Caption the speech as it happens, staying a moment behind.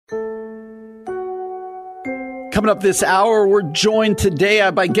Coming up this hour, we're joined today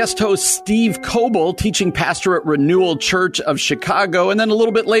by guest host Steve Coble, teaching pastor at Renewal Church of Chicago. And then a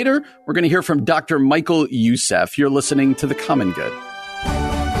little bit later, we're going to hear from Dr. Michael Youssef. You're listening to The Common Good.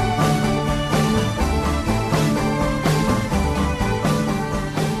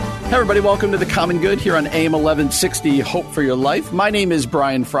 Hey everybody, welcome to The Common Good here on AM 1160, Hope for Your Life. My name is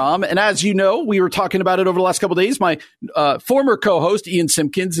Brian Fromm, and as you know, we were talking about it over the last couple of days. My former co-host, Ian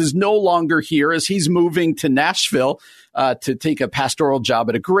Simpkins, is no longer here as he's moving to Nashville to take a pastoral job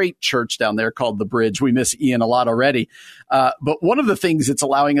at a great church down there called The Bridge. We miss Ian a lot already. But one of the things it's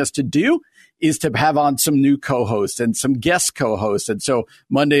allowing us to do is to have on some new co-hosts and some guest co-hosts. And so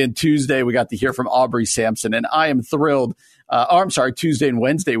Monday and Tuesday, we got to hear from Aubrey Sampson, and I am thrilled. Tuesday and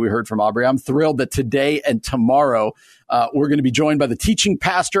Wednesday, we heard from Aubrey. I'm thrilled that today and tomorrow, we're going to be joined by the teaching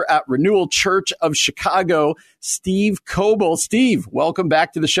pastor at Renewal Church of Chicago, Steve Coble. Steve, welcome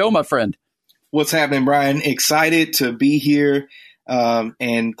back to the show, my friend. What's happening, Brian? Excited to be here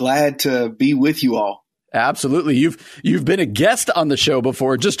and glad to be with you all. Absolutely. You've been a guest on the show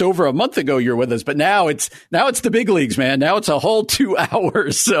before. Just over a month ago, you're with us, but now it's the big leagues, man. Now it's a whole 2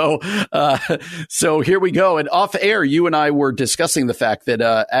 hours. So here we go. And off air, you and I were discussing the fact that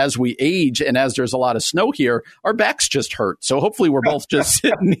as we age and as there's a lot of snow here, our backs just hurt. So hopefully we're both just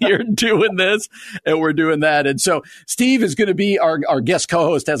sitting here doing this and we're doing that. And so Steve is going to be our guest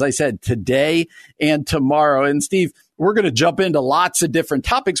co-host, as I said, today and tomorrow. And Steve, we're going to jump into lots of different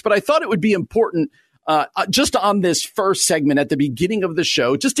topics, but I thought it would be important just on this first segment at the beginning of the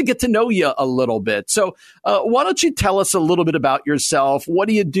show, just to get to know you a little bit. So why don't you tell us a little bit about yourself? What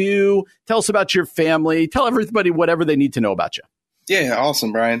do you do? Tell us about your family. Tell everybody whatever they need to know about you. Yeah,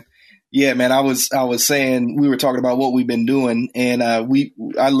 awesome, Brian. Yeah, man, I was saying, we were talking about what we've been doing, and I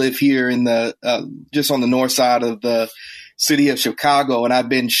live here in the just on the north side of the city of Chicago, and I've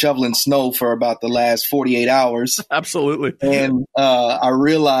been shoveling snow for about the last 48 hours. Absolutely. And I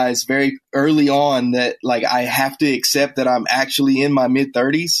realized very early on that, like, I have to accept that I'm actually in my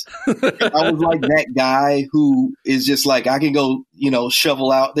mid-30s. I was like that guy who is just like, I can go,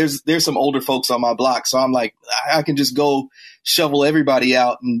 shovel out. There's some older folks on my block, so I'm like, I can just go shovel everybody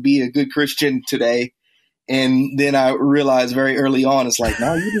out and be a good Christian today. And then I realized very early on, it's like,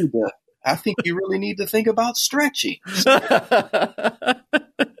 no, I think you really need to think about stretching.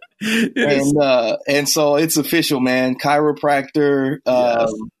 And so it's official, man. Chiropractor,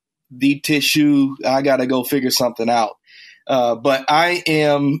 yes. Deep tissue. I got to go figure something out. But I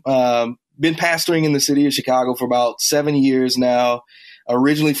am been pastoring in the city of Chicago for about 7 years now,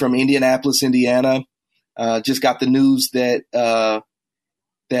 originally from Indianapolis, Indiana. Just got the news that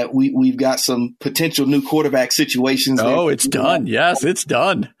we've got some potential new quarterback situations. Oh, it's done. Yes, it's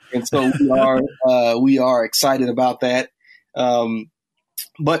done. And so we are excited about that.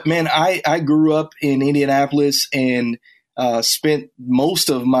 But man, I grew up in Indianapolis and spent most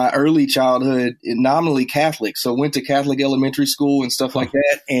of my early childhood nominally Catholic. So went to Catholic elementary school and stuff like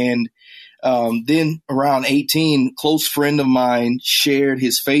that. And then around 18, close friend of mine shared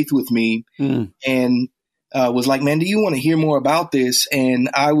his faith with me and was like, man, do you want to hear more about this? And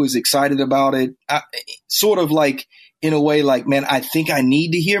I was excited about it. Sort of like, in a way, like, man, I think I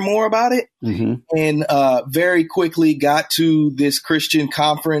need to hear more about it. Mm-hmm. And very quickly got to this Christian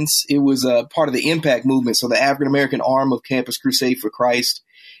conference. It was a part of the Impact movement, so the African-American arm of Campus Crusade for Christ.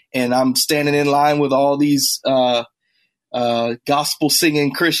 And I'm standing in line with all these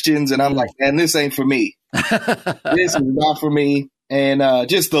gospel-singing Christians, and I'm like, man, this ain't for me. This is not for me. And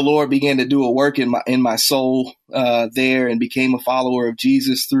just the Lord began to do a work in my soul there, and became a follower of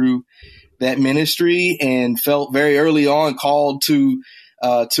Jesus through that ministry, and felt very early on called to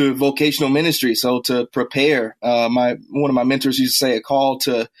vocational ministry. So to prepare, one of my mentors used to say, a call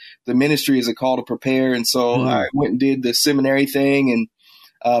to the ministry is a call to prepare. And so I went and did the seminary thing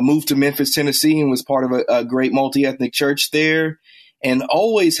and moved to Memphis, Tennessee, and was part of a great multi-ethnic church there, and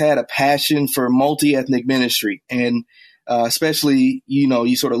always had a passion for multi-ethnic ministry. And especially,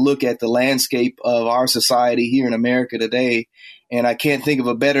 you sort of look at the landscape of our society here in America today, and I can't think of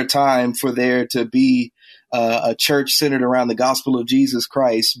a better time for there to be a church centered around the gospel of Jesus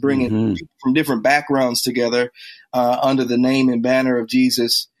Christ, bringing people from different backgrounds together under the name and banner of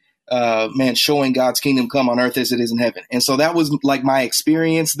Jesus, showing God's kingdom come on earth as it is in heaven. And so that was like my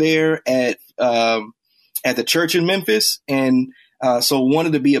experience there at the church in Memphis. And so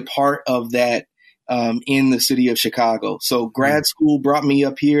wanted to be a part of that in the city of Chicago. So grad school brought me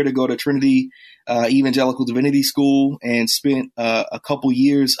up here to go to Trinity Evangelical Divinity School, and spent a couple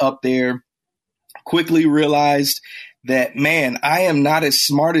years up there. Quickly realized that, man, I am not as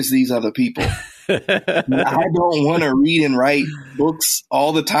smart as these other people. I don't want to read and write books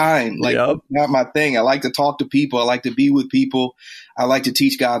all the time. Like, Yep. That's not my thing. I like to talk to people. I like to be with people. I like to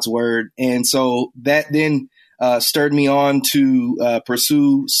teach God's word. And so that then stirred me on to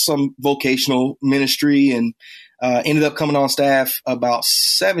pursue some vocational ministry, and ended up coming on staff about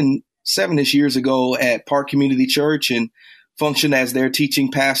seven-ish years ago at Park Community Church, and functioned as their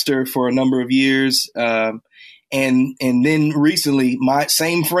teaching pastor for a number of years. And then recently, my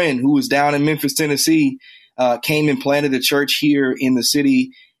same friend who was down in Memphis, Tennessee, came and planted a church here in the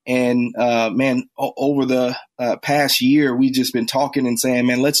city. And over the past year, we've just been talking and saying,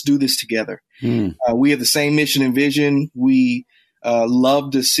 man, let's do this together. We have the same mission and vision. We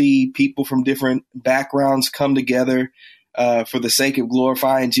love to see people from different backgrounds come together for the sake of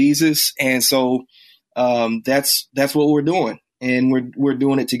glorifying Jesus. And so that's what we're doing. And we're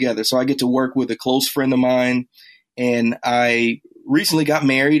doing it together. So I get to work with a close friend of mine, and I recently got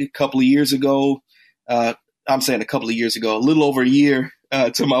married a couple of years ago. I'm saying a couple of years ago, a little over a year,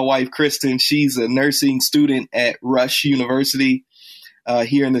 to my wife, Kristen. She's a nursing student at Rush University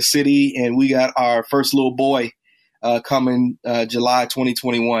here in the city, and we got our first little boy coming July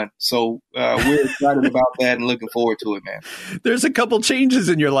 2021. So we're excited about that and looking forward to it, man. There's a couple changes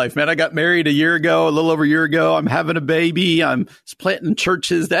in your life, man. I got married a little over a year ago. I'm having a baby. I'm planting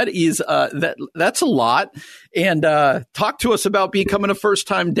churches. That is that's a lot. And talk to us about becoming a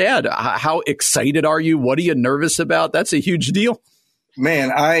first-time dad. How excited are you? What are you nervous about? That's a huge deal.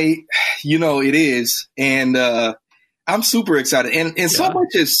 Man, it is. And I'm super excited. And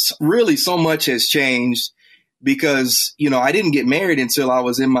so much has changed. Because, I didn't get married until I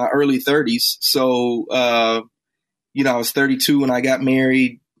was in my early 30s. So, I was 32 when I got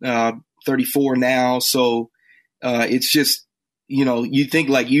married, 34 now. So it's just, you think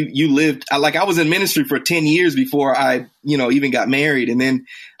like you lived, like I was in ministry for 10 years before I, even got married. And then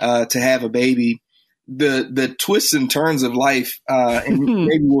to have a baby, the twists and turns of life, and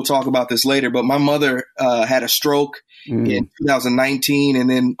maybe we'll talk about this later, but my mother had a stroke in 2019. And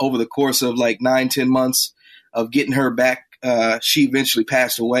then over the course of like 9-10 months of getting her back, she eventually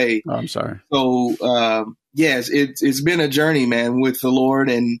passed away. Oh, I'm sorry. So, it's been a journey, man, with the Lord,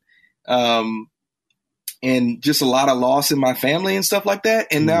 and just a lot of loss in my family and stuff like that.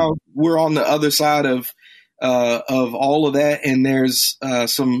 And now we're on the other side of all of that. And there's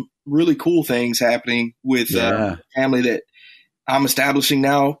some really cool things happening with family that I'm establishing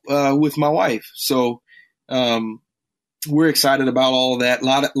now with my wife. So, we're excited about all of that.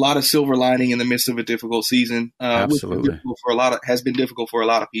 A lot of silver lining in the midst of a difficult season. Absolutely. Has been difficult for a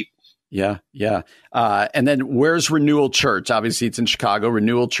lot of people. Yeah. And then where's Renewal Church? Obviously, it's in Chicago,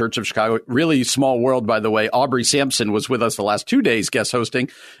 Renewal Church of Chicago. Really small world, by the way. Aubrey Sampson was with us the last 2 days guest hosting.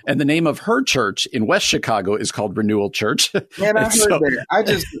 And the name of her church in West Chicago is called Renewal Church. Man, I heard that. I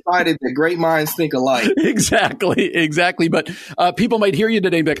just decided that great minds think alike. Exactly. But people might hear you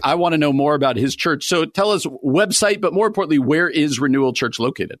today and be like, I want to know more about his church. So tell us website, but more importantly, where is Renewal Church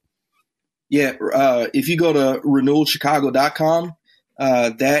located? Yeah. If you go to renewalchicago.com,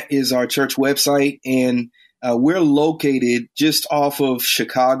 that is our church website, and we're located just off of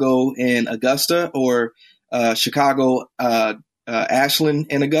Chicago and Augusta, or Chicago, Ashland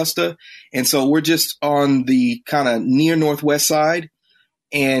and Augusta. And so we're just on the kind of near northwest side.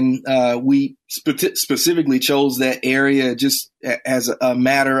 And we specifically chose that area just as a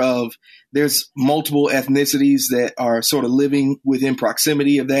matter of there's multiple ethnicities that are sort of living within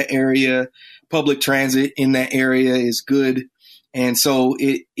proximity of that area. Public transit in that area is good. And so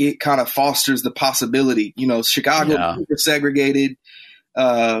it kind of fosters the possibility, Chicago is super segregated.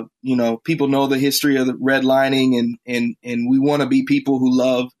 People know the history of the redlining, and we want to be people who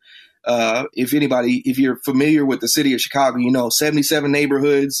love, if you're familiar with the city of Chicago, 77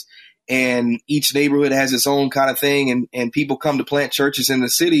 neighborhoods, and each neighborhood has its own kind of thing. And people come to plant churches in the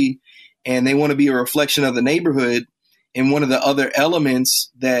city, and they want to be a reflection of the neighborhood. And one of the other elements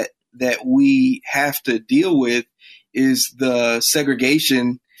that we have to deal with is the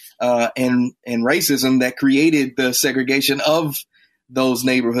segregation and racism that created the segregation of those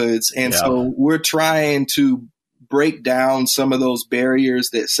neighborhoods. And so we're trying to break down some of those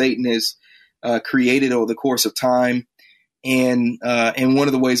barriers that Satan has created over the course of time. And one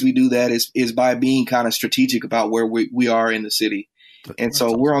of the ways we do that is by being kind of strategic about where we are in the city. And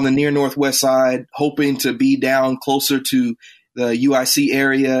so we're on the near northwest side, hoping to be down closer to the UIC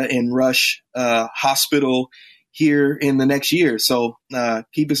area and Rush Hospital here in the next year. So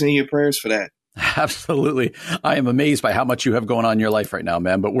keep us in your prayers for that. Absolutely. I am amazed by how much you have going on in your life right now,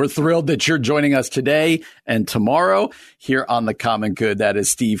 man. But we're thrilled that you're joining us today and tomorrow here on The Common Good. That is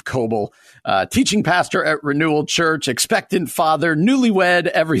Steve Coble, teaching pastor at Renewal Church, expectant father, newlywed,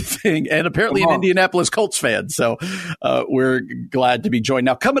 everything, and apparently an Indianapolis Colts fan. So we're glad to be joined.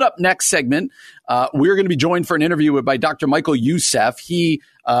 Now, coming up next segment, we're going to be joined for an interview by Dr. Michael Youssef. He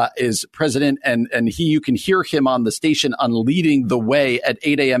is president, and you can hear him on the station on Leading the Way at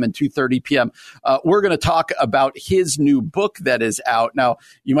 8 a.m. and 2:30 p.m. We're going to talk about his new book that is out. Now,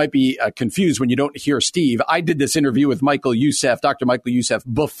 you might be confused when you don't hear Steve. I did this interview with Michael Youssef, Dr. Michael Youssef,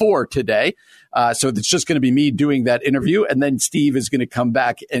 before today. So it's just going to be me doing that interview, and then Steve is going to come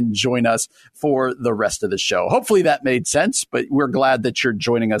back and join us for the rest of the show. Hopefully that made sense, but we're glad that you're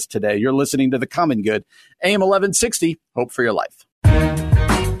joining us today. You're listening to The Common Good, AM 1160, Hope for Your Life.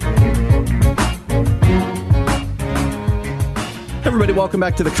 Everybody, welcome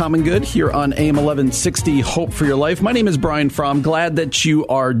back to The Common Good here on AM 1160, Hope for Your Life. My name is Brian Fromm. Glad that you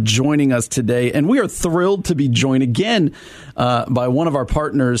are joining us today. And we are thrilled to be joined again by one of our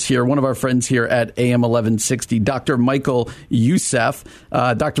partners here, one of our friends here at AM 1160, Dr. Michael Youssef.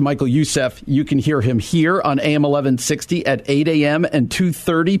 Dr. Michael Youssef, you can hear him here on AM 1160 at 8 a.m. and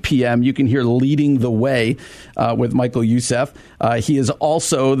 2:30 p.m. You can hear Leading the Way with Michael Youssef. He is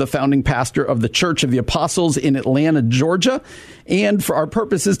also the founding pastor of the Church of the Apostles in Atlanta, Georgia. And for our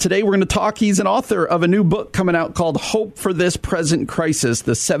purposes today, we're going to talk. He's an author of a new book coming out called Hope for This Present Crisis,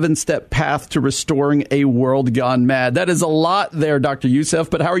 the 7-Step Path to Restoring a World Gone Mad. That is a lot there, Dr. Youssef,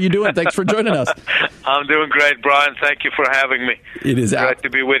 but how are you doing? Thanks for joining us. I'm doing great, Brian. Thank you for having me. It is great to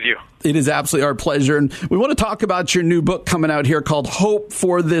be with you. It is absolutely our pleasure. And we want to talk about your new book coming out here called Hope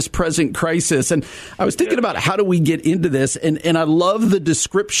for This Present Crisis. And I was thinking about how do we get into this? And I love the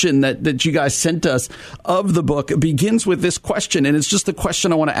description that you guys sent us of the book. It begins with this question, and it's just the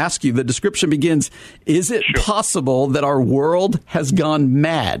question I want to ask you. The description begins, is it possible that our world has gone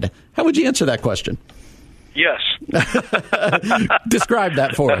mad? How would you answer that question? Yes. Describe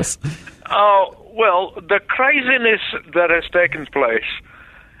that for us. Oh, well, the craziness that has taken place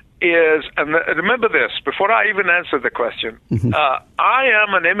is, and remember this, before I even answer the question, I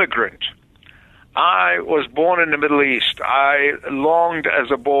am an immigrant. I was born in the Middle East. I longed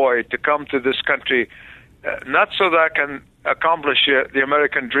as a boy to come to this country, not so that I can accomplish the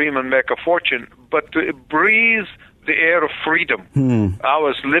American dream and make a fortune, but to breathe the air of freedom. I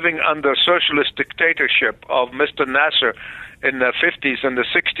was living under socialist dictatorship of Mr. Nasser in the 50s and the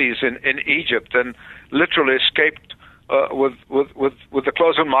 60s in Egypt, and literally escaped with the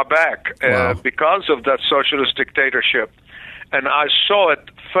clothes on my back because of that socialist dictatorship. And I saw it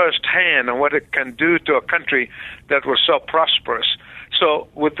firsthand and what it can do to a country that was so prosperous. So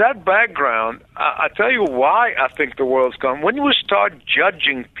with that background, I tell you why I think the world's gone. When you start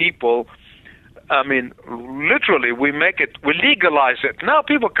judging people, I mean, literally, we legalize it. Now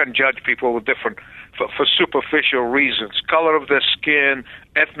people can judge people with different, for superficial reasons, color of their skin,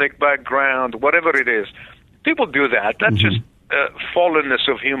 ethnic background, whatever it is. People do that. That's just fallenness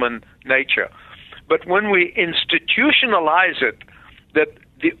of human nature. But when we institutionalize it, that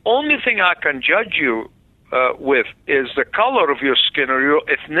the only thing I can judge you with is the color of your skin or your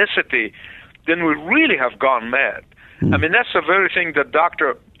ethnicity, then we really have gone mad. I mean, that's the very thing that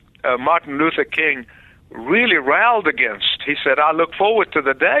Dr. Martin Luther King really railed against. He said, I look forward to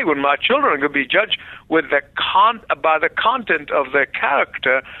the day when my children are going to be judged with by the content of their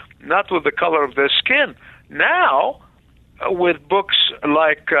character, not with the color of their skin. Now, with books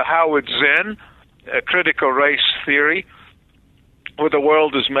like Howard Zinn, Critical Race Theory, where the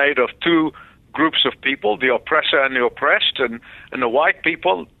world is made of two groups of people, the oppressor and the oppressed, and the white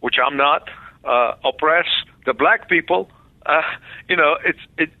people, which I'm not, oppress the black people.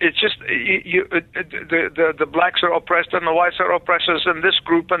 It's just the blacks are oppressed and the whites are oppressors, and this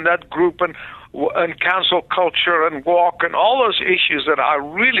group and that group, and cancel culture and walk and all those issues that I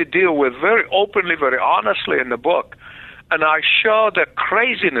really deal with very openly, very honestly in the book. And I show the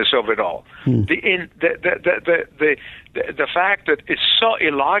craziness of it all, the fact that it's so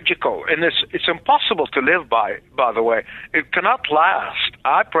illogical, and it's impossible to live by. By the way, it cannot last.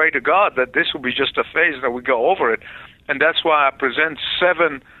 I pray to God that this will be just a phase that we go over it, and that's why I present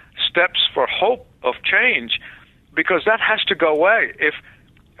 7 steps for hope of change, because that has to go away. If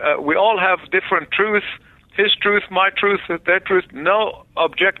we all have different truth, his truth, my truth, their truth, no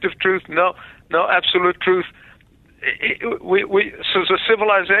objective truth, no absolute truth. So the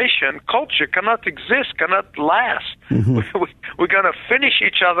civilization, culture cannot exist, cannot last. We're going to finish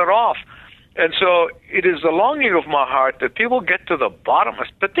each other off. And so it is the longing of my heart that people get to the bottom.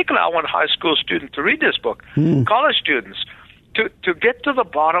 Particularly, I want high school students to read this book, college students, to get to the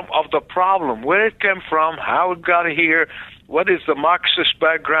bottom of the problem, where it came from, how it got here, what is the Marxist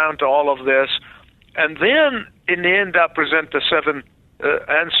background to all of this, and then in the end I present the 7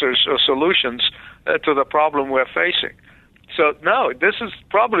 answers or solutions to the problem we're facing. So, no, this is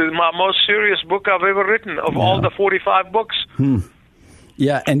probably my most serious book I've ever written of all the 45 books.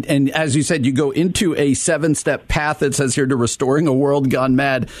 Yeah, and as you said, you go into a 7-step path, it says here, to restoring a world gone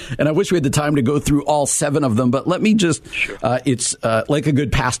mad. And I wish we had the time to go through all 7 of them, but let me just, it's like a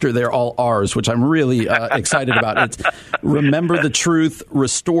good pastor, they're all R's, which I'm really excited about. It's remember the truth,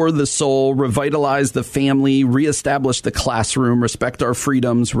 restore the soul, revitalize the family, reestablish the classroom, respect our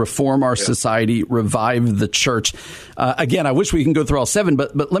freedoms, reform our society, revive the church. Again, I wish we can go through all 7,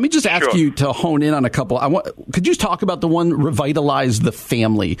 but let me just ask you to hone in on a couple. Could you talk about the one, revitalize the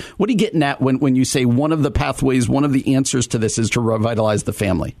family? What are you getting at when you say one of the pathways, one of the answers to this is to revitalize the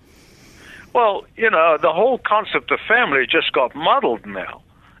family? Well, the whole concept of family just got muddled now.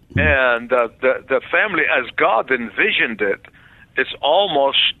 And the family as God envisioned it, it's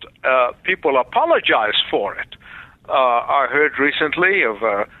almost, people apologize for it. I heard recently of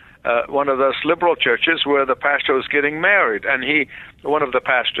one of those liberal churches where the pastor was getting married, and one of the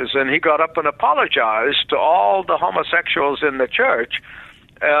pastors, and he got up and apologized to all the homosexuals in the church.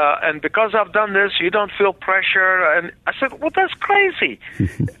 And because I've done this, you don't feel pressure. And I said, well, that's crazy.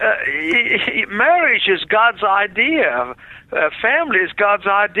 Marriage is God's idea. Family is God's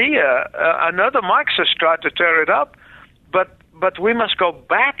idea. Another Marxist tried to tear it up, but we must go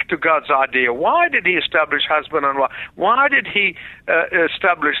back to God's idea. Why did he establish husband and wife? Why did he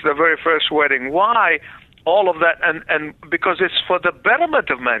establish the very first wedding? Why all of that? And because it's for the betterment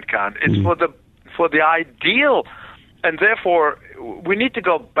of mankind. It's for the ideal. And therefore, we need to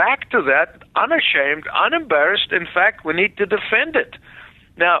go back to that unashamed, unembarrassed. In fact, we need to defend it.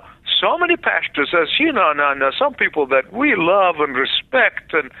 Now, so many pastors, as you know, some people that we love and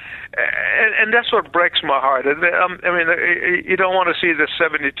respect, and that's what breaks my heart. I mean, you don't want to see this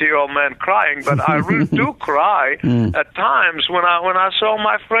 72-year-old man crying, but I really do cry at times when I saw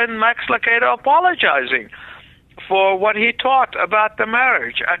my friend Max Lucado apologizing for what he taught about the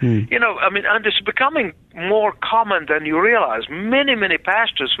marriage. And it's becoming more common than you realize. Many, many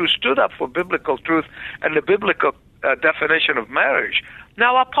pastors who stood up for biblical truth and the biblical definition of marriage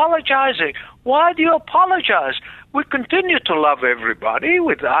now apologizing. Why do you apologize? We continue to love everybody.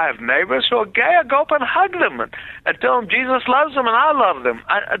 I have neighbors who are gay. I go up and hug them and tell them Jesus loves them and I love them.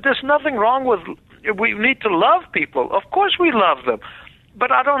 There's nothing wrong with, we need to love people. Of course we love them.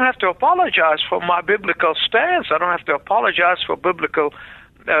 But I don't have to apologize for my biblical stance. I don't have to apologize for biblical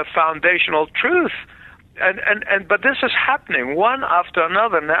foundational truth. But this is happening, one after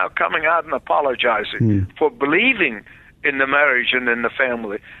another now, coming out and apologizing for believing in the marriage and in the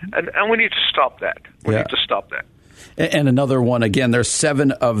family. And we need to stop that. We need to stop that. And another one, again, there's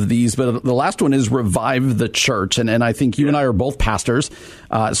 7 of these, but the last one is revive the church. And I think you and I are both pastors,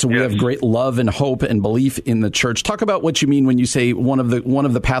 so we have great love and hope and belief in the church. Talk about what you mean when you say one of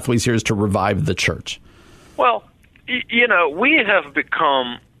the pathways here is to revive the church. Well, we have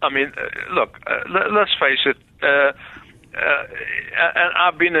become, look, let's face it, and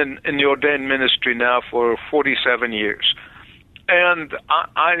I've been in the ordained ministry now for 47 years. And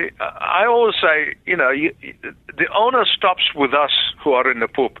I always say, the onus stops with us who are in the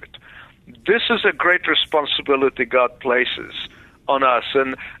pulpit. This is a great responsibility God places on us.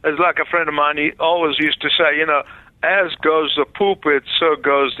 And as like a friend of mine, he always used to say, as goes the pulpit, so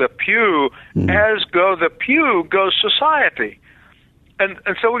goes the pew. As go the pew, goes society. And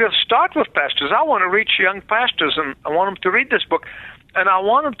so we're going to start with pastors. I want to reach young pastors, and I want them to read this book. And I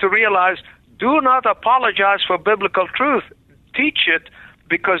want them to realize, do not apologize for biblical truth. Teach it,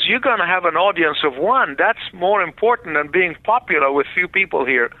 because you're going to have an audience of one. That's more important than being popular with few people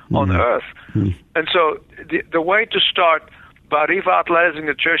here on earth. And so the way to start by revitalizing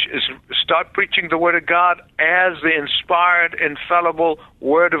the church is start preaching the Word of God as the inspired, infallible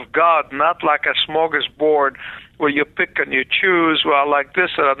Word of God, not like a smorgasbord where you pick and you choose, well, I like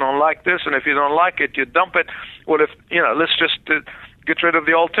this and I don't like this, and if you don't like it, you dump it. Well, let's just get rid of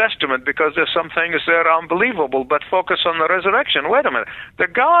the Old Testament because there's some things there are unbelievable, but focus on the resurrection. Wait a minute. The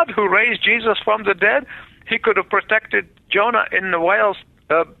God who raised Jesus from the dead, he could have protected Jonah in the whale's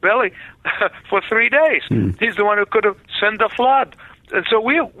belly for 3 days. He's the one who could have sent the flood. And so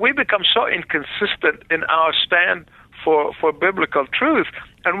we become so inconsistent in our stand for biblical truth,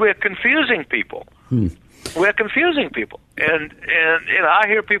 and we're confusing people. We're confusing people. And I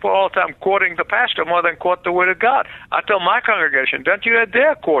hear people all the time quoting the pastor more than quote the Word of God. I tell my congregation, don't you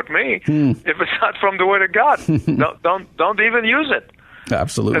dare quote me if it's not from the Word of God. Don't even use it.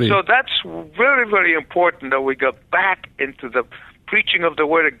 Absolutely. And so that's very, very important that we go back into the preaching of the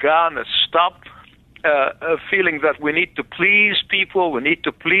Word of God and stop feeling that we need to please people, we need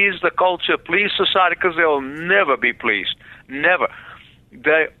to please the culture, please society, because they will never be pleased. Never.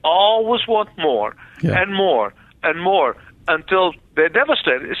 They always want more and more and more until they're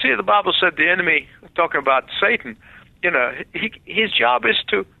devastated. You see, the Bible said the enemy, talking about Satan, his job is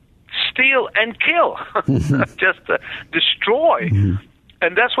to steal and kill, just destroy.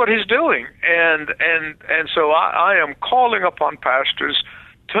 And that's what he's doing. And so I am calling upon pastors,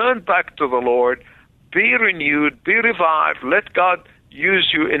 turn back to the Lord, be renewed, be revived, let God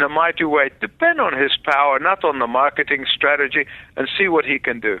use you in a mighty way. Depend on his power, not on the marketing strategy, and see what he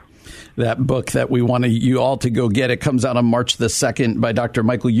can do. That book that we want you all to go get, it comes out on March the 2nd by Dr.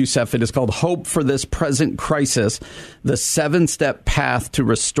 Michael Youssef. It is called Hope for This Present Crisis, the 7-Step Path to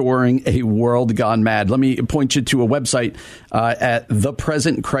Restoring a World Gone Mad. Let me point you to a website at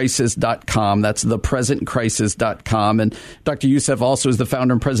thepresentcrisis.com. That's thepresentcrisis.com. And Dr. Youssef also is the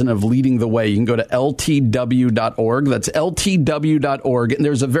founder and president of Leading the Way. You can go to ltw.org. That's ltw.org. And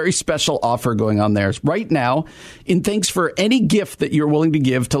there's a very special offer going on there right now. In thanks for any gift that you're willing to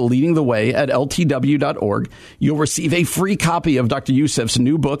give to Leading the Way at ltw.org, you'll receive a free copy of Dr. Youssef's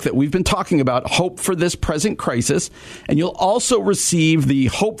new book that we've been talking about, Hope for This Present Crisis. And you'll also receive the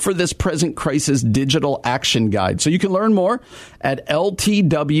Hope for This Present Crisis digital action guide. So you can learn more at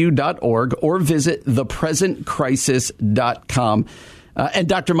ltw.org or visit thepresentcrisis.com. And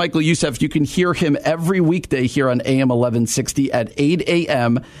Dr. Michael Youssef, you can hear him every weekday here on AM 1160 at 8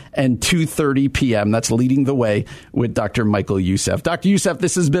 a.m. and 2:30 p.m. That's Leading the Way with Dr. Michael Youssef. Dr. Youssef,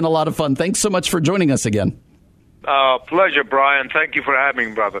 this has been a lot of fun. Thanks so much for joining us again. Pleasure, Brian. Thank you for having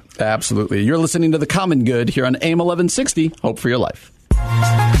me, brother. Absolutely. You're listening to The Common Good here on AM 1160. Hope for your life.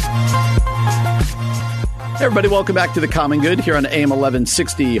 Hey everybody, welcome back to The Common Good here on AM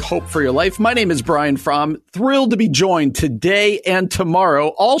 1160, Hope for Your Life. My name is Brian Fromm. Thrilled to be joined today and tomorrow,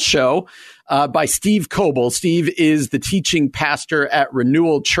 all show, by Steve Coble. Steve is the teaching pastor at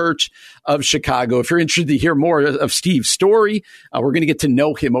Renewal Church of Chicago. If you're interested to hear more of Steve's story, we're going to get to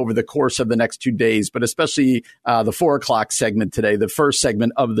know him over the course of the next 2 days, but especially the 4 o'clock segment today, the first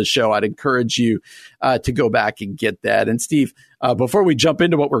segment of the show. I'd encourage you to go back and get that. And Steve, before we jump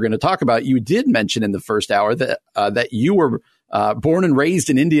into what we're going to talk about, you did mention in the first hour that you were born and raised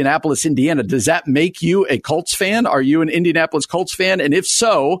in Indianapolis, Indiana. Does that make you a Colts fan? Are you an Indianapolis Colts fan? And if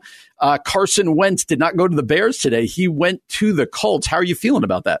so, Carson Wentz did not go to the Bears today. He went to the Colts. How are you feeling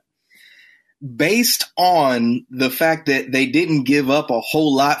about that? Based on the fact that they didn't give up a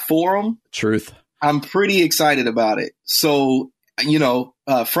whole lot for him. Truth. I'm pretty excited about it. So,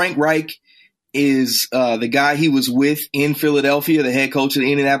 Frank Reich is the guy he was with in Philadelphia, the head coach of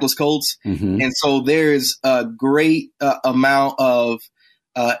the Indianapolis Colts. Mm-hmm. And so there's a great amount of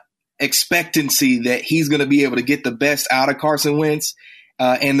expectancy that he's going to be able to get the best out of Carson Wentz.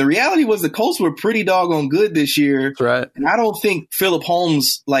 And the reality was the Colts were pretty doggone good this year. That's right. And I don't think Phillip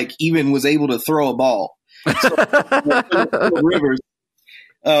Holmes even was able to throw a ball. So, Rivers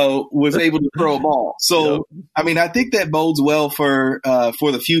was able to throw a ball. So, yep. I think that bodes well for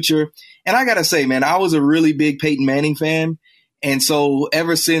the future. And I got to say, man, I was a really big Peyton Manning fan. And so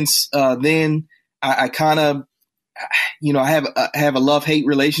ever since then, I kind of, I have a love-hate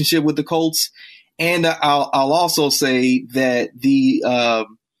relationship with the Colts. And I'll also say that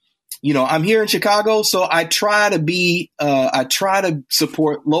I'm here in Chicago, so I try to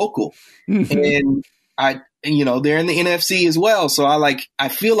support local. Mm-hmm. And they're in the NFC as well. So I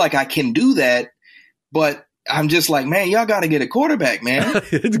feel like I can do that, but I'm just like, man, y'all got to get a quarterback, man.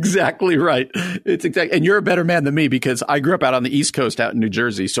 It's exactly right. And you're a better man than me because I grew up out on the East Coast out in New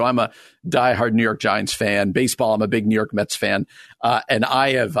Jersey. So I'm a diehard New York Giants fan. Baseball, I'm a big New York Mets fan. And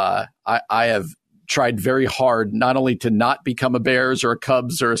I have tried very hard not only to not become a Bears or a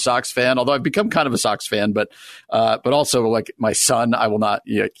Cubs or a Sox fan, although I've become kind of a Sox fan, but also like my son, I will not,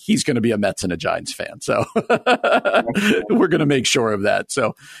 he's going to be a Mets and a Giants fan. So we're going to make sure of that.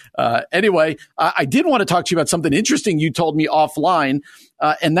 So anyway, I did want to talk to you about something interesting you told me offline.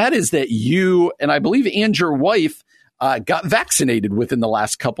 And that is that you, and I believe and your wife, got vaccinated within the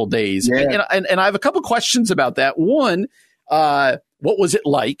last couple days. Yeah. And I have a couple questions about that. One, what was it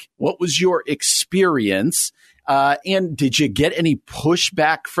like? What was your experience? And did you get any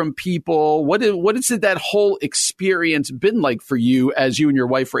pushback from people? What is that whole experience been like for you as you and your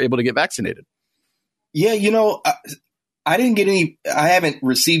wife were able to get vaccinated? Yeah, I didn't get any. I haven't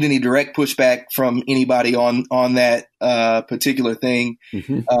received any direct pushback from anybody on that particular thing.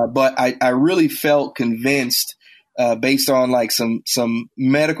 Mm-hmm. But I really felt convinced based on some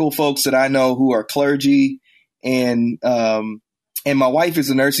medical folks that I know who are clergy and and my wife is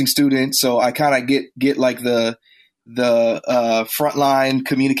a nursing student, so I kind of get like the frontline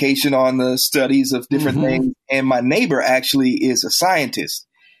communication on the studies of different things. And my neighbor actually is a scientist.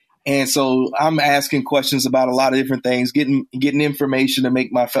 And so I'm asking questions about a lot of different things, getting information to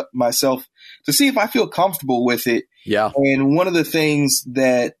make myself to see if I feel comfortable with it. Yeah. And one of the things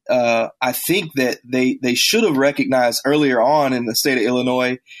that I think that they should have recognized earlier on in the state of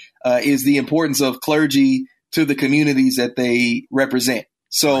Illinois is the importance of clergy to the communities that they represent.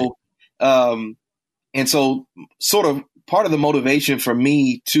 So, and so sort of part of the motivation for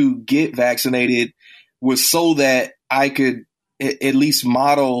me to get vaccinated was so that I could at least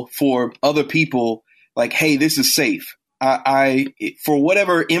model for other people, like, hey, this is safe. I for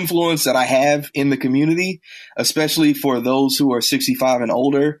whatever influence that I have in the community, especially for those who are 65 and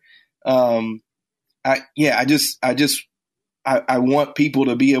older, I want people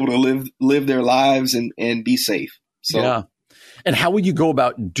to be able to live their lives and be safe. So. Yeah. And how would you go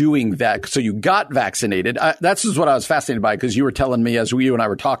about doing that? So you got vaccinated. That's just what I was fascinated by, because you were telling me as you and I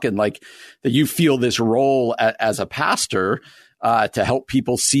were talking, like that you feel this role as a pastor to help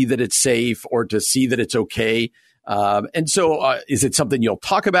people see that it's safe or to see that it's okay. And so is it something you'll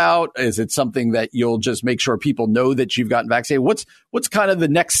talk about? Is it something that you'll just make sure people know that you've gotten vaccinated? What's kind of the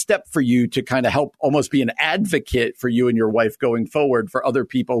next step for you to kind of help almost be an advocate for you and your wife going forward for other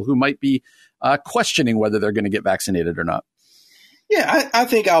people who might be questioning whether they're going to get vaccinated or not? Yeah, I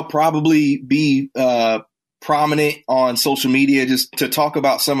think I'll probably be prominent on social media just to talk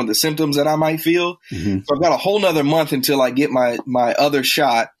about some of the symptoms that I might feel. So I've got a whole nother month until I get my other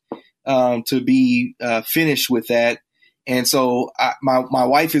shot to be finished with that. And so my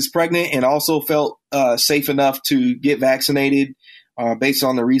wife is pregnant and also felt safe enough to get vaccinated based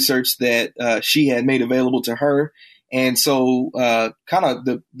on the research that she had made available to her. And so kind of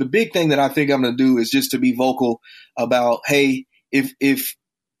the big thing that I think I'm going to do is just to be vocal about, hey, if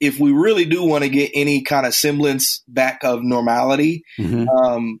we really do want to get any kind of semblance back of normality,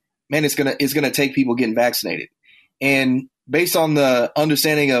 man, it's gonna take people getting vaccinated. And based on the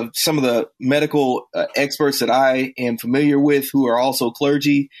understanding of some of the medical experts that I am familiar with, who are also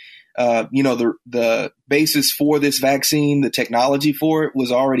clergy, the basis for this vaccine, the technology for it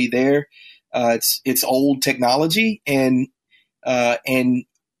was already there. It's old technology, and so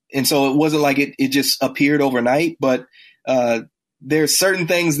it wasn't like it just appeared overnight, but there's certain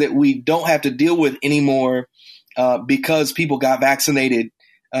things that we don't have to deal with anymore because people got vaccinated.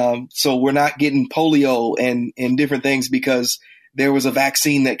 So we're not getting polio and different things because there was a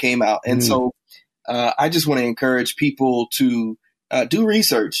vaccine that came out. And so I just want to encourage people to do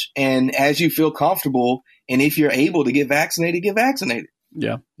research. And as you feel comfortable, and if you're able to get vaccinated, get vaccinated.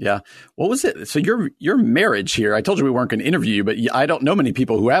 Yeah. Yeah. What was it? So your marriage here, I told you we weren't going to interview you, but I don't know many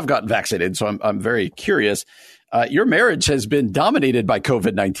people who have gotten vaccinated. So I'm very curious. Your marriage has been dominated by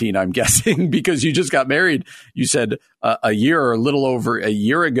COVID-19, I'm guessing, because you just got married, you said a year or a little over a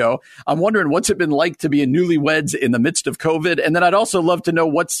year ago. I'm wondering, what's it been like to be a newlyweds in the midst of COVID? And then I'd also love to know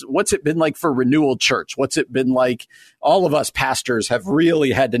what's it been like for Renewal Church? What's it been like? All of us pastors have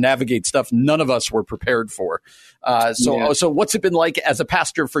really had to navigate stuff none of us were prepared for. So what's it been like as a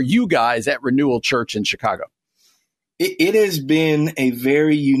pastor for you guys at Renewal Church in Chicago? It has been a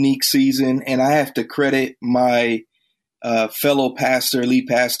very unique season, and I have to credit my fellow pastor, lead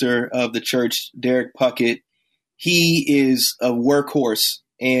pastor of the church, Derek Puckett. He is a workhorse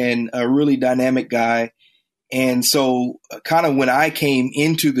and a really dynamic guy. And so kind of when I came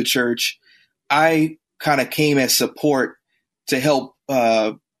into the church, I kind of came as support to help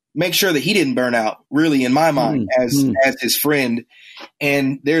make sure that he didn't burn out, really, in my mind, as his friend.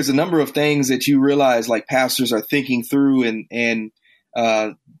 And there's a number of things that you realize, like, pastors are thinking through and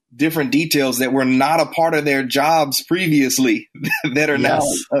different details that were not a part of their jobs previously that are now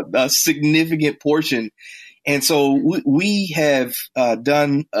a significant portion. And so we have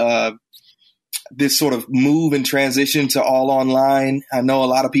done this sort of move and transition to all online. I know a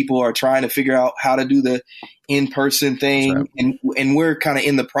lot of people are trying to figure out how to do the in-person thing. Right. And we're kind of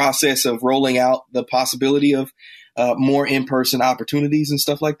in the process of rolling out the possibility of more in-person opportunities and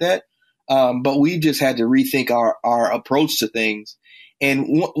stuff like that. But we've just had to rethink our approach to things. And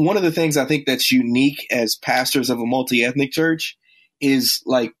one of the things I think that's unique as pastors of a multi-ethnic church is,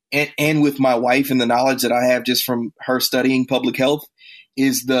 like, and with my wife and the knowledge that I have just from her studying public health,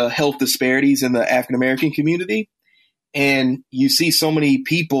 is the health disparities in the African-American community. And you see so many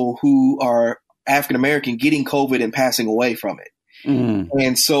people who are African-American getting COVID and passing away from it.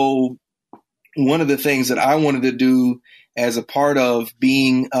 And so one of the things that I wanted to do as a part of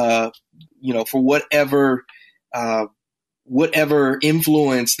being, for whatever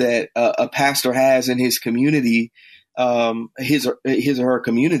influence that a pastor has in his community, his or her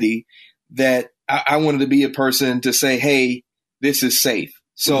community, that I wanted to be a person to say, hey, this is safe.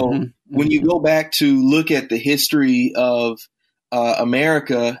 So when you go back to look at the history of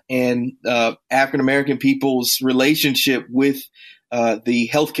America and African-American people's relationship with the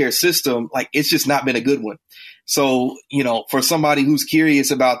healthcare system, like, it's just not been a good one. So, for somebody who's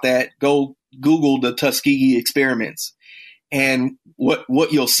curious about that, go Google the Tuskegee experiments. And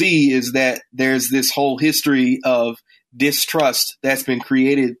what you'll see is that there's this whole history of distrust that's been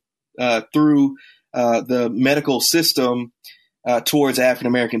created through the medical system towards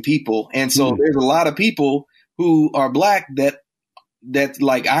African-American people. And so there's a lot of people who are Black that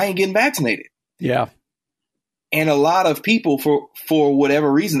like, I ain't getting vaccinated. Yeah. And a lot of people, for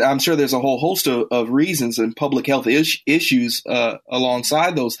whatever reason, I'm sure there's a whole host of reasons and public health issues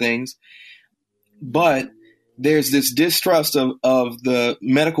alongside those things. But there's this distrust of the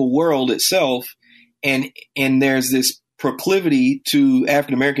medical world itself. And there's this proclivity to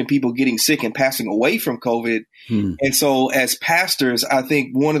African-American people getting sick and passing away from COVID. And so as pastors, I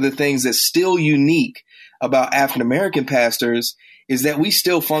think one of the things that's still unique about African-American pastors is that we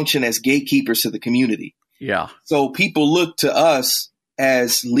still function as gatekeepers to the community. Yeah. So people look to us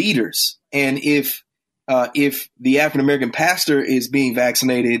as leaders. And if the African-American pastor is being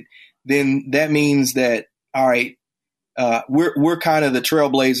vaccinated, then that means that, all right, we're kind of the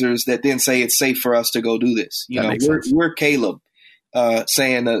trailblazers that then say it's safe for us to go do this. We're Caleb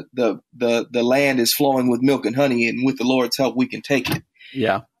saying the land is flowing with milk and honey, and with the Lord's help, we can take it.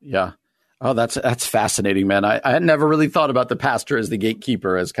 Yeah. Yeah. Oh, that's fascinating, man. I had never really thought about the pastor as the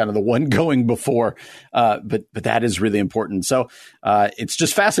gatekeeper, as kind of the one going before. But that is really important. So it's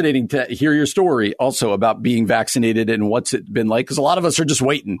just fascinating to hear your story also about being vaccinated and what's it been like, because a lot of us are just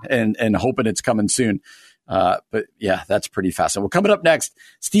waiting and hoping it's coming soon. But yeah, that's pretty fascinating. Well, coming up next,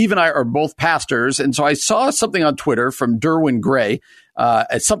 Steve and I are both pastors. And so I saw something on Twitter from Derwin Gray.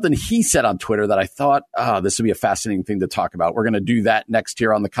 It's something he said on Twitter that I thought, this would be a fascinating thing to talk about. We're going to do that next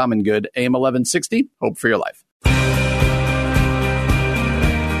here on The Common Good, AM 1160. Hope for your life.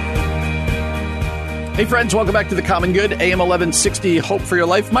 Hey, friends, welcome back to The Common Good, AM 1160, Hope for Your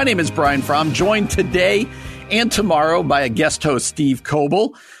Life. My name is Brian Fromm, joined today and tomorrow by a guest host, Steve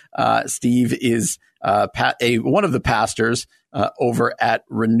Coble. Steve is one of the pastors over at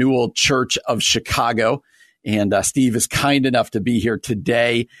Renewal Church of Chicago. And Steve is kind enough to be here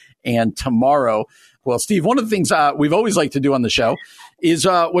today and tomorrow. Well, Steve, one of the things we've always liked to do on the show is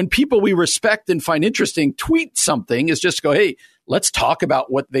when people we respect and find interesting tweet something, is just go, hey, let's talk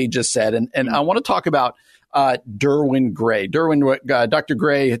about what they just said. And I want to talk about Derwin Gray. Dr.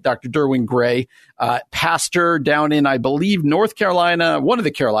 Derwin Gray, pastor down in, I believe, North Carolina, one of the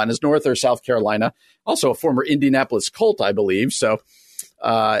Carolinas, North or South Carolina, also a former Indianapolis Colt, I believe. So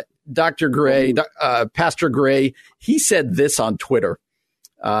Dr. Gray, Pastor Gray, he said this on Twitter.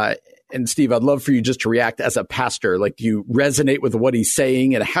 And Steve, I'd love for you just to react as a pastor. Like, do you resonate with what he's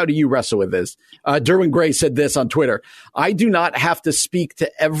saying, and how do you wrestle with this? Derwin Gray said this on Twitter: I do not have to speak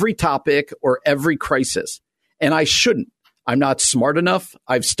to every topic or every crisis, and I shouldn't. I'm not smart enough.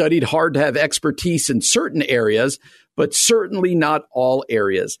 I've studied hard to have expertise in certain areas, but certainly not all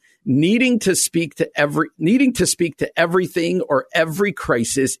areas. Needing to speak to everything or every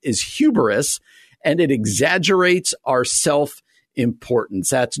crisis is hubris, and it exaggerates our self-importance.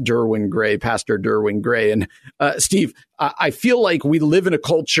 That's Derwin Gray, Pastor Derwin Gray. And Steve, I feel like we live in a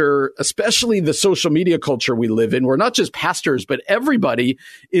culture, especially the social media culture we live in, where not just pastors, but everybody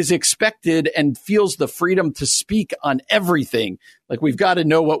is expected and feels the freedom to speak on everything. Like, we've got to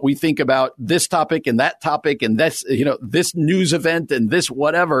know what we think about this topic and that topic and this, this news event and this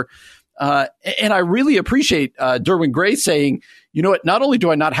whatever. And I really appreciate Derwin Gray saying, you know what, not only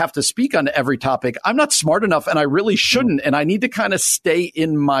do I not have to speak on every topic, I'm not smart enough, and I really shouldn't, and I need to kind of stay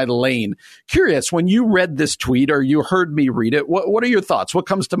in my lane. Curious, when you read this tweet or you heard me read it, what are your thoughts? What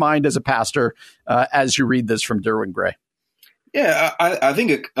comes to mind as a pastor as you read this from Derwin Gray? Yeah, I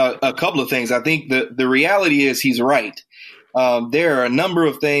think a couple of things. I think the reality is he's right. There are a number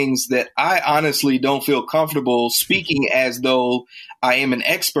of things that I honestly don't feel comfortable speaking as though I am an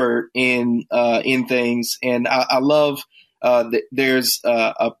expert in things. And I love that there's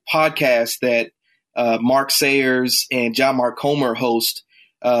a podcast that Mark Sayers and John Mark Comer host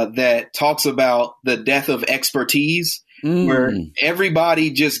that talks about the death of expertise, where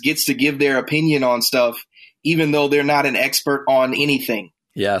everybody just gets to give their opinion on stuff, even though they're not an expert on anything.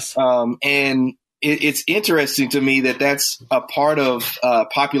 Yes. And it's interesting to me that that's a part of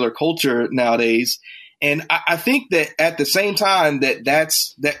popular culture nowadays. And I think that at the same time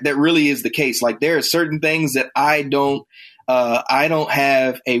that really is the case. Like, there are certain things that I don't I don't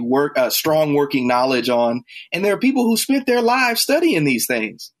have a strong working knowledge on. And there are people who spent their lives studying these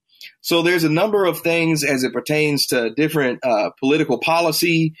things. So there's a number of things as it pertains to different political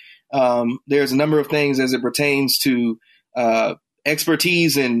policy. There's a number of things as it pertains to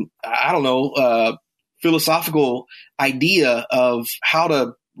expertise in, philosophical idea of how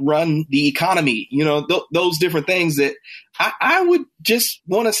to run the economy, those different things that I would just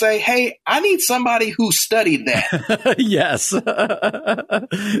want to say, hey, I need somebody who studied that. Yes,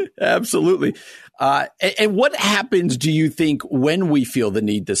 absolutely. And what happens, do you think, when we feel the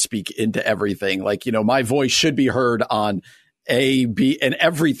need to speak into everything? Like, my voice should be heard on A, B, and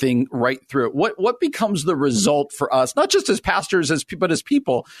everything right through it. What becomes the result for us, not just as pastors, but as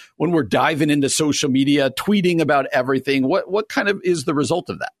people, when we're diving into social media, tweeting about everything? What kind of is the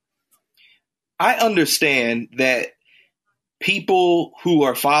result of that? I understand that people who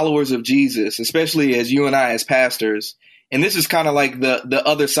are followers of Jesus, especially as you and I as pastors, and this is kind of like the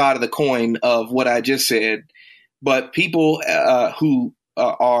other side of the coin of what I just said, but people who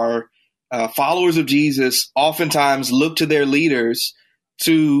are followers of Jesus oftentimes look to their leaders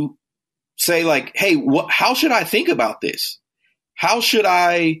to say, like, hey, how should I think about this? How should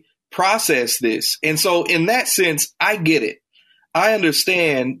I process this? And so in that sense, I get it. I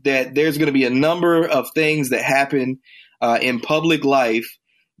understand that there's going to be a number of things that happen in public life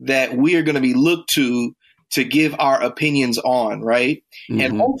that we are going to be looked to give our opinions on, right? Mm-hmm.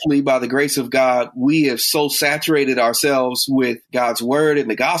 And hopefully, by the grace of God, we have so saturated ourselves with God's word and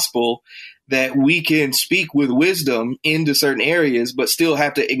the gospel that we can speak with wisdom into certain areas, but still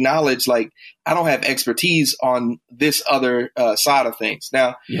have to acknowledge, like, I don't have expertise on this other side of things.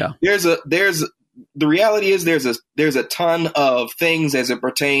 Now, the reality is there's a ton of things as it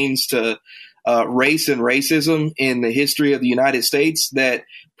pertains to race and racism in the history of the United States that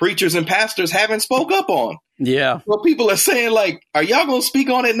preachers and pastors haven't spoke up on. Yeah. Well, people are saying, like, are y'all going to speak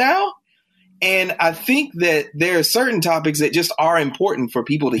on it now? And I think that there are certain topics that just are important for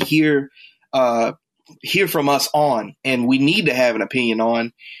people to hear from us on, and we need to have an opinion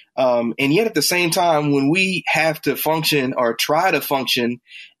on. And yet at the same time, when we have to function or try to function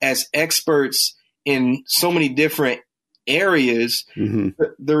as experts in so many different areas, mm-hmm.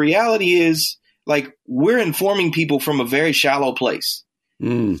 the reality is, like, we're informing people from a very shallow place.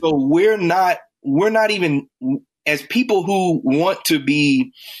 Mm. So we're not even, as people who want to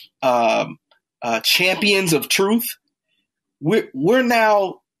be champions of truth, we're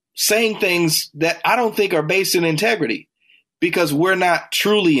now saying things that I don't think are based in integrity because we're not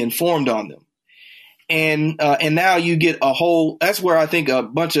truly informed on them. And now you get that's where I think a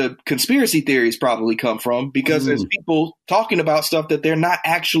bunch of conspiracy theories probably come from, because there's people talking about stuff that they're not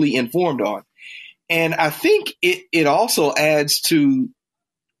actually informed on. And I think it also adds to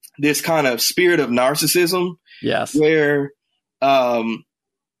this kind of spirit of narcissism. Yes. Where,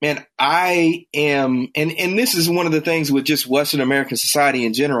 I am, and this is one of the things with just Western American society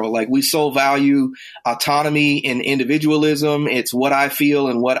in general. Like, we so value autonomy and individualism. It's what I feel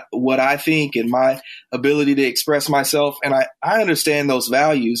and what I think and my ability to express myself. And I understand those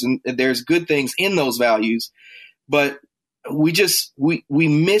values, and there's good things in those values, but we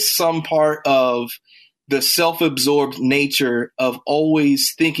miss some part of the self-absorbed nature of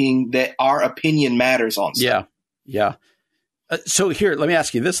always thinking that our opinion matters on stuff. Yeah. So here, let me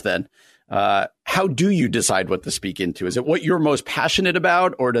ask you this then. How do you decide what to speak into? Is it what you're most passionate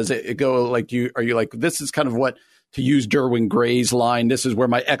about, or does it go like are you like, this is kind of what, to use Derwin Gray's line, this is where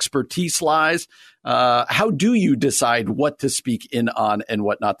my expertise lies? How do you decide what to speak in on and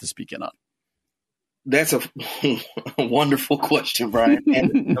what not to speak in on? That's a wonderful question, Brian,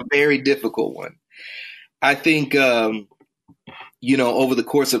 and a very difficult one. I think, over the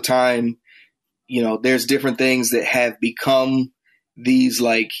course of time, there's different things that have become these,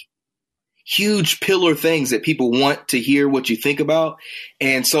 like, huge pillar things that people want to hear what you think about.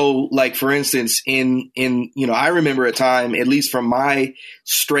 And so, like, for instance, I remember a time, at least from my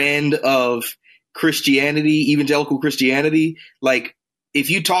strand of Christianity, evangelical Christianity, like, if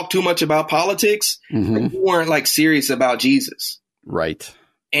you talk too much about politics, you weren't, like, serious about Jesus. Right.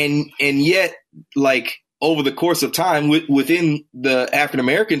 And yet, like, over the course of time within the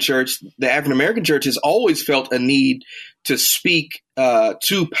African-American church has always felt a need to speak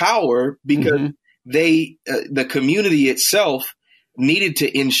to power, because the community itself needed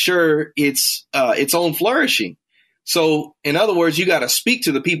to ensure its own flourishing. So, in other words, you got to speak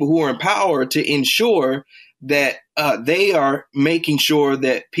to the people who are in power to ensure that they are making sure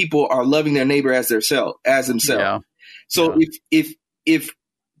that people are loving their neighbor as themselves. Yeah. So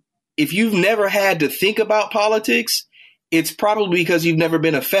if you've never had to think about politics, it's probably because you've never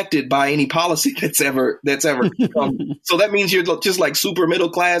been affected by any policy that's ever come. So that means you're just like super middle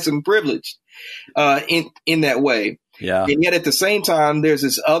class and privileged in that way. Yeah. And yet at the same time, there's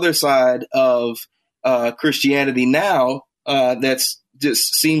this other side of Christianity now that's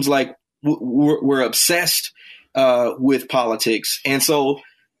just seems like we're obsessed with politics. And so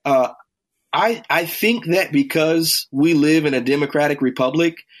I think that because we live in a democratic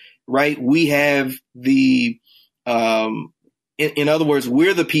republic, right, we have the in other words,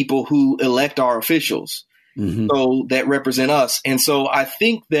 we're the people who elect our officials, so that represent us. And so I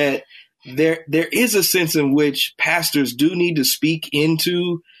think that there is a sense in which pastors do need to speak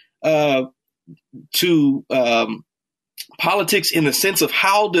into politics in the sense of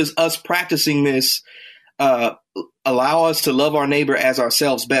how does us practicing this allow us to love our neighbor as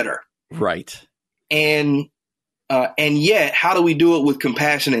ourselves better, right? And yet, how do we do it with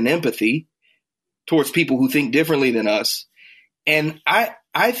compassion and empathy towards people who think differently than us? And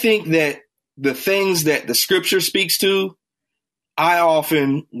I think that the things that the scripture speaks to, I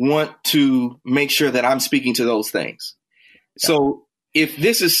often want to make sure that I'm speaking to those things. Yeah. So if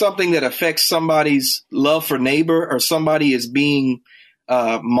this is something that affects somebody's love for neighbor, or somebody is being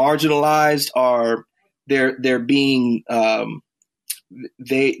marginalized, or they're being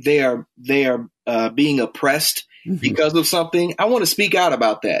they are being oppressed because of something, I want to speak out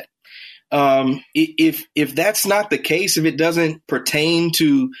about that. If that's not the case, if it doesn't pertain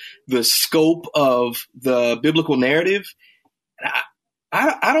to the scope of the biblical narrative,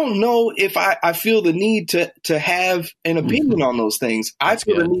 I don't know if I feel the need to have an opinion on those things. That's I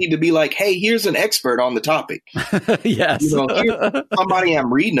feel good. The need to be like, hey, here's an expert on the topic. Yes. Here's somebody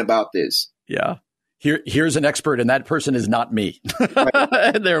I'm reading about this. Yeah. Here's an expert, and that person is not me.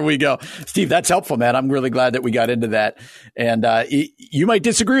 Right. There we go. Steve, that's helpful, man. I'm really glad that we got into that. And you might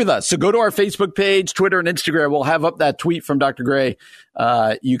disagree with us. So go to our Facebook page, Twitter, and Instagram. We'll have up that tweet from Dr. Gray.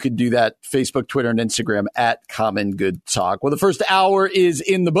 You could do that, Facebook, Twitter, and Instagram at Common Good Talk. Well, the first hour is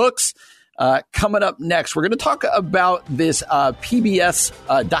in the books. Coming up next, we're going to talk about this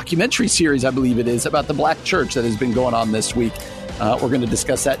PBS documentary series, I believe it is, about the Black church that has been going on this week. We're going to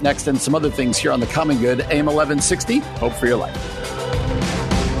discuss that next and some other things here on the Common Good, AM 1160. Hope for your life.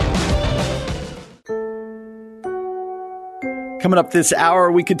 Coming up this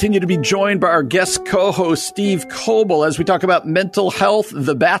hour, we continue to be joined by our guest co-host, Steve Coble, as we talk about mental health,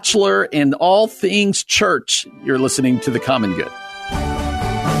 The Bachelor, and all things church. You're listening to the Common Good.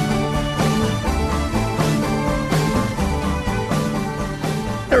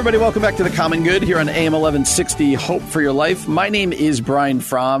 Everybody, welcome back to the Common Good here on AM 1160, Hope for Your Life. My name is Brian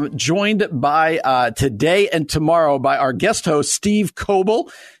Fromm, joined by today and tomorrow by our guest host, Steve Coble,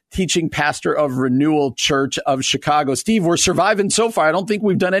 teaching pastor of Renewal Church of Chicago. Steve, we're surviving so far. I don't think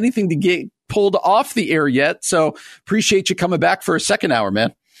we've done anything to get pulled off the air yet, so appreciate you coming back for a second hour,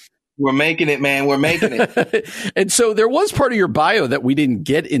 man. We're making it, man. We're making it. And so there was part of your bio that we didn't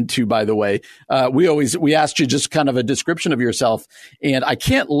get into, by the way. We asked you just kind of a description of yourself, and I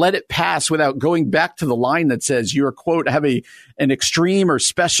can't let it pass without going back to the line that says you're, quote, have an extreme or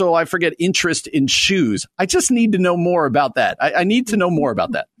special, I forget, interest in shoes. I just need to know more about that. I need to know more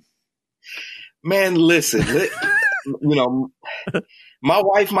about that. Man, listen, my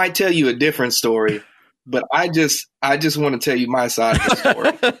wife might tell you a different story. But I just want to tell you my side of the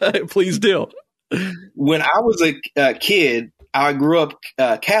story. Please do. When I was a kid, I grew up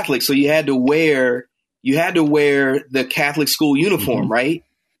Catholic, so you had to wear the Catholic school uniform, right?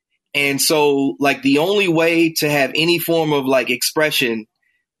 And so, like, the only way to have any form of like expression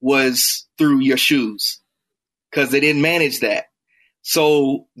was through your shoes, because they didn't manage that.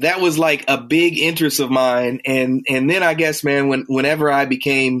 So that was like a big interest of mine. And then I guess, man, whenever I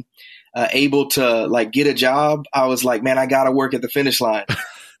became able to like get a job, I was like, man, I got to work at the finish line.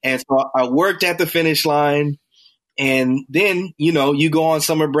 And so I worked at the finish line, and then, you go on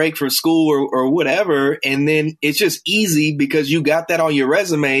summer break for school or whatever. And then it's just easy because you got that on your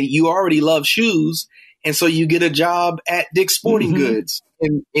resume. You already love shoes. And so you get a job at Dick's Sporting Goods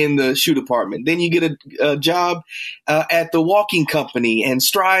in the shoe department. Then you get a job at the Walking Company and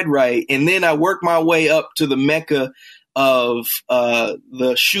Stride Right. And then I worked my way up to the Mecca of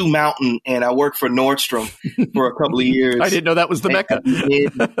the Shoe Mountain, and I worked for Nordstrom for a couple of years. I didn't know that was the Mecca.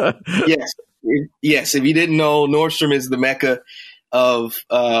 Yes. If you didn't know, Nordstrom is the Mecca of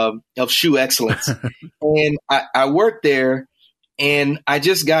shoe excellence. And I worked there, and I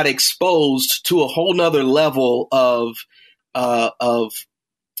just got exposed to a whole nother level of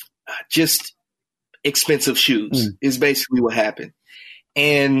just expensive shoes is basically what happened.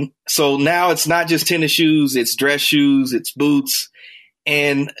 And so now it's not just tennis shoes, it's dress shoes, it's boots.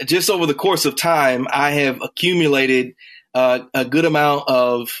 And just over the course of time, I have accumulated a good amount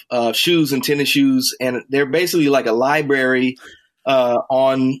of shoes and tennis shoes, and they're basically like a library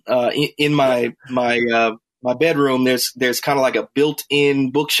in my bedroom. There's kind of like a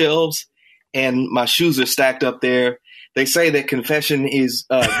built-in bookshelves, and my shoes are stacked up there. They say that confession is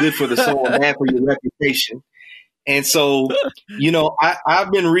good for the soul and bad for your reputation. And so,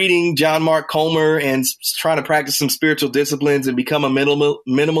 I've been reading John Mark Comer and trying to practice some spiritual disciplines and become a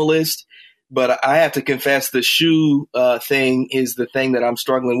minimalist. But I have to confess the shoe thing is the thing that I'm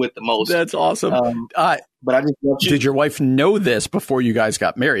struggling with the most. That's awesome. But I just love shoes. Did your wife know this before you guys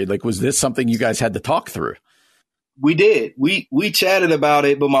got married? Like, was this something you guys had to talk through? We did. We chatted about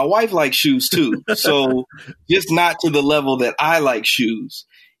it, but my wife likes shoes too. So just not to the level that I like shoes.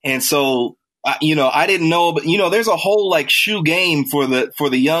 And so, I didn't know, but there's a whole like shoe game for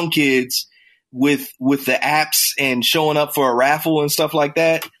the young kids with the apps and showing up for a raffle and stuff like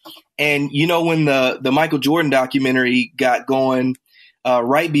that. And, when the Michael Jordan documentary got going,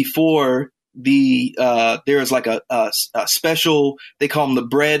 right before there was like a special, they call them the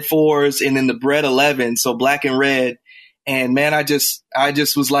Bread 4s and then the Bread 11. So black and red. And man, I just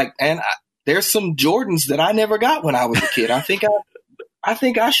was like, man, there's some Jordans that I never got when I was a kid. I think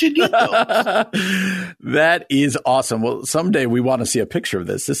I should get those. That is awesome. Well, someday we want to see a picture of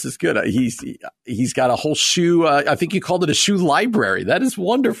this. This is good. He's got a whole shoe. I think you called it a shoe library. That is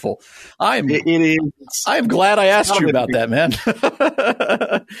wonderful. It is. I am glad I asked you about that, man.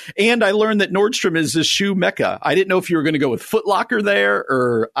 And I learned that Nordstrom is a shoe mecca. I didn't know if you were going to go with Foot Locker there,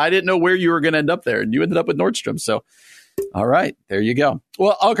 or I didn't know where you were going to end up there, and you ended up with Nordstrom. So, all right, there you go.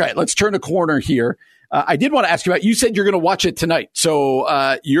 Well, okay, let's turn a corner here. I did want to ask you about, you said you're going to watch it tonight.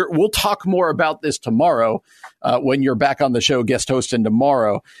 So we'll talk more about this tomorrow when you're back on the show, guest hosting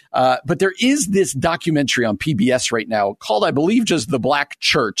tomorrow. But there is this documentary on PBS right now called, I believe, just The Black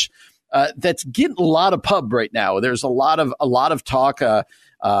Church that's getting a lot of pub right now. There's a lot of talk.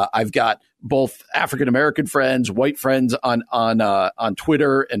 I've got both African-American friends, white friends on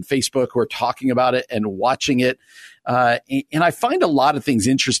Twitter and Facebook who are talking about it and watching it. And I find a lot of things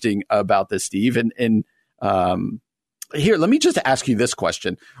interesting about this, Steve. And here, let me just ask you this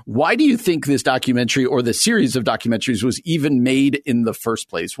question. Why do you think this documentary or the series of documentaries was even made in the first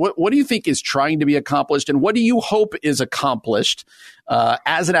place? What do you think is trying to be accomplished? And what do you hope is accomplished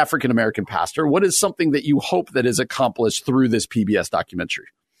as an African-American pastor? What is something that you hope that is accomplished through this PBS documentary?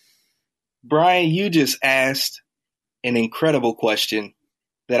 Brian, you just asked an incredible question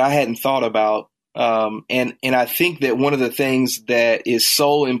that I hadn't thought about. And I think that one of the things that is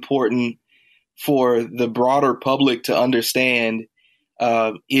so important for the broader public to understand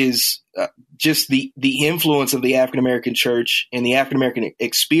is just the influence of the African-American church and the African-American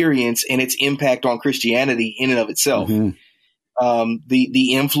experience and its impact on Christianity in and of itself. Mm-hmm.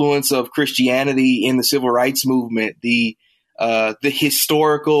 The influence of Christianity in the civil rights movement, the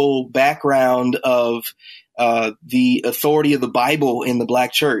historical background of the authority of the Bible in the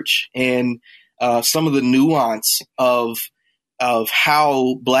Black church, and some of the nuance of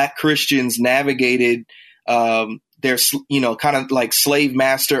how Black Christians navigated their, kind of like slave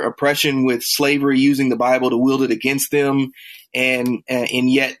master oppression with slavery, using the Bible to wield it against them, and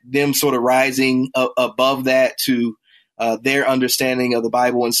yet them sort of rising above that to their understanding of the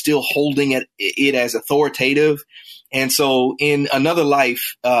Bible and still holding it as authoritative. And so in another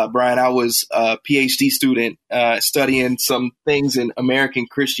life, Brian, I was a PhD student studying some things in American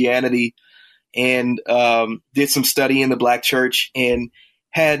Christianity, and did some study in the Black church and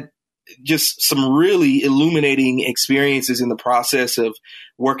had just some really illuminating experiences in the process of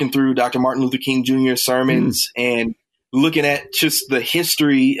working through Dr. Martin Luther King Jr. sermons and looking at just the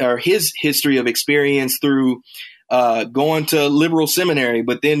history, or his history of experience through going to liberal seminary,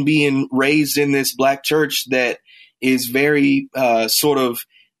 but then being raised in this Black church that is very sort of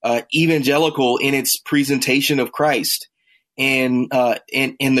evangelical in its presentation of Christ. And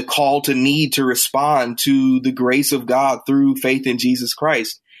the call to need to respond to the grace of God through faith in Jesus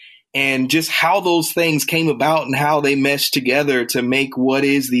Christ, and just how those things came about and how they meshed together to make what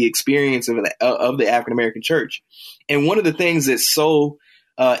is the experience of the African American church. And one of the things that's so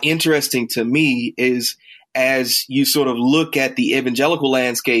interesting to me is, as you sort of look at the evangelical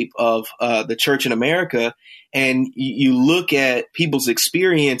landscape of the church in America, and you look at people's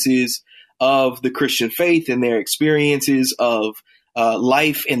experiences of the Christian faith and their experiences of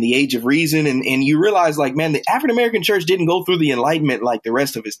life and the age of reason. And you realize, like, man, the African-American church didn't go through the Enlightenment like the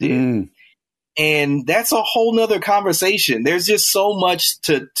rest of us did. And that's a whole nother conversation. There's just so much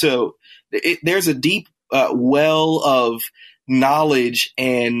there's a deep well of knowledge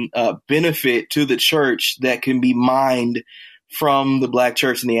and benefit to the church that can be mined from the Black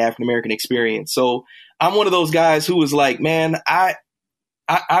church and the African-American experience. So I'm one of those guys who was like, man,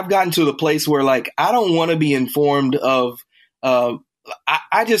 I've gotten to the place where like, I don't want to be informed of,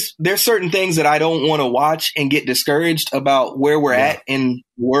 there's certain things that I don't want to watch and get discouraged about where we're at in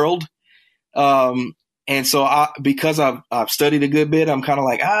the world. And so because I've studied a good bit, I'm kind of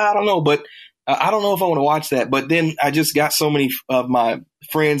like, I don't know, but I don't know if I want to watch that. But then I just got so many of my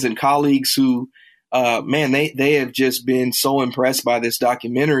friends and colleagues who, they have just been so impressed by this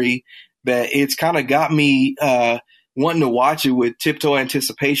documentary that it's kind of got me, wanting to watch it with tiptoe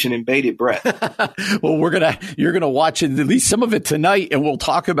anticipation and bated breath. Well, you're going to watch it, at least some of it tonight, and we'll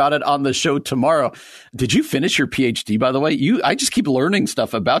talk about it on the show tomorrow. Did you finish your PhD, by the way? I just keep learning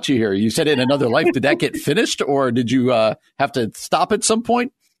stuff about you here. You said in another life. Did that get finished, or did you have to stop at some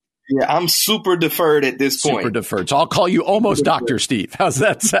point? Yeah, I'm super deferred at this point. Super deferred. So I'll call you almost Dr. Steve. How's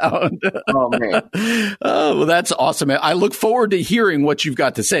that sound? Oh, man. Oh, well, that's awesome. I look forward to hearing what you've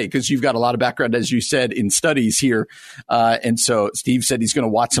got to say, because you've got a lot of background, as you said, in studies here. And so Steve said he's going to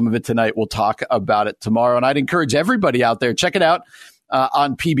watch some of it tonight. We'll talk about it tomorrow. And I'd encourage everybody out there, check it out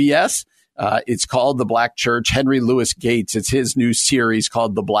on PBS. It's called The Black Church. Henry Louis Gates. It's his new series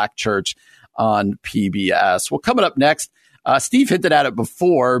called The Black Church on PBS. Well, coming up next, Steve hinted at it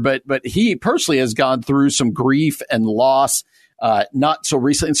before, but he personally has gone through some grief and loss, not so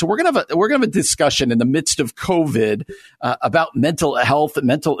recently. And so we're gonna have a discussion in the midst of COVID about mental health,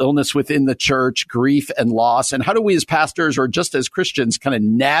 mental illness within the church, grief and loss, and how do we as pastors or just as Christians kind of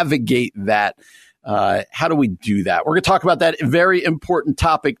navigate that? How do we do that? We're going to talk about that very important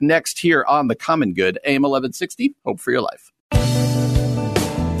topic next here on The Common Good, AM 1160. Hope for your life.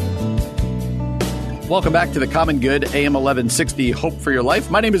 Welcome back to The Common Good, AM 1160, Hope for Your Life.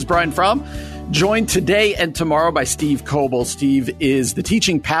 My name is Brian Fromm, joined today and tomorrow by Steve Coble. Steve is the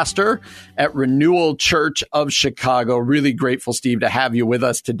teaching pastor at Renewal Church of Chicago. Really grateful, Steve, to have you with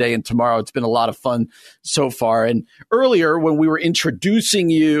us today and tomorrow. It's been a lot of fun so far. And earlier, when we were introducing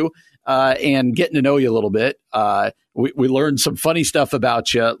you and getting to know you a little bit, we learned some funny stuff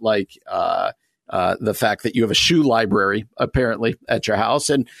about you, like the fact that you have a shoe library, apparently, at your house.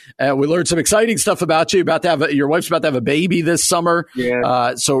 And we learned some exciting stuff about you. Your wife's about to have a baby this summer.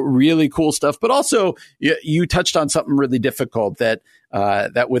 Yeah. So really cool stuff. But also, you touched on something really difficult that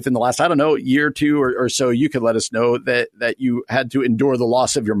within the last, year or two or so, you could let us know that you had to endure the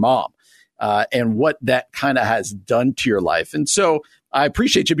loss of your mom and what that kind of has done to your life. And so I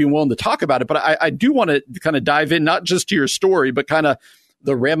appreciate you being willing to talk about it. But I do want to kind of dive in, not just to your story, but kind of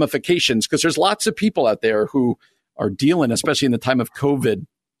the ramifications, because there's lots of people out there who are dealing, especially in the time of COVID,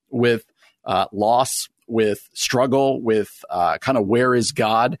 with loss, with struggle, with kind of where is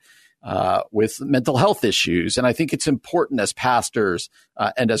God, with mental health issues. And I think it's important as pastors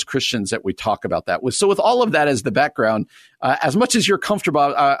and as Christians that we talk about that. So with all of that as the background, as much as you're comfortable,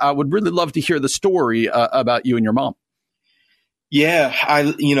 I would really love to hear the story about you and your mom. Yeah, I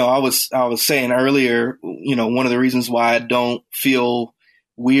was saying earlier, one of the reasons why I don't feel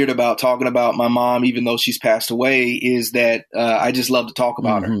weird about talking about my mom, even though she's passed away, is that I just love to talk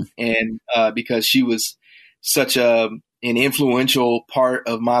about her. And because she was such an influential part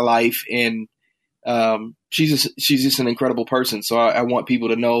of my life, and she's just an incredible person. So I want people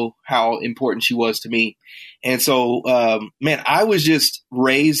to know how important she was to me. And so, I was just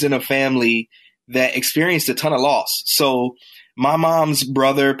raised in a family that experienced a ton of loss. So my mom's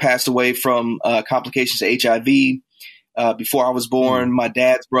brother passed away from complications of HIV. Before I was born. My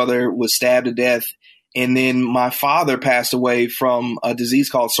dad's brother was stabbed to death. And then my father passed away from a disease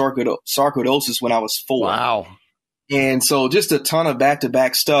called sarcoidosis when I was 4. Wow. And so just a ton of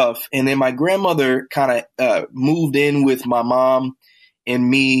back-to-back stuff. And then my grandmother kind of moved in with my mom and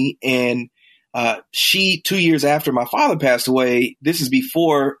me. And she, 2 years after my father passed away, this is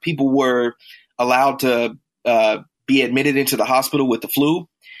before people were allowed to be admitted into the hospital with the flu.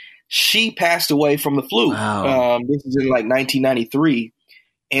 She passed away from the flu. Wow. This is in like 1993.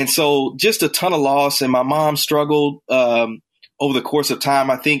 And so just a ton of loss. And my mom struggled over the course of time,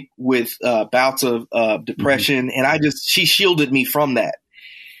 I think, with bouts of depression. And she shielded me from that.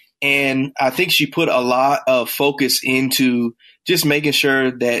 And I think she put a lot of focus into just making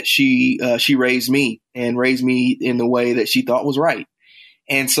sure that she raised me and raised me in the way that she thought was right.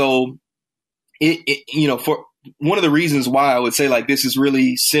 And so for one of the reasons why I would say like this is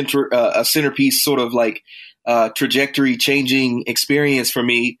really a centerpiece sort of like trajectory changing experience for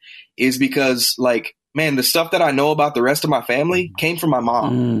me is because like, man, the stuff that I know about the rest of my family came from my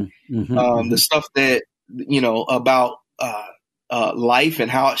mom. The stuff that, about life and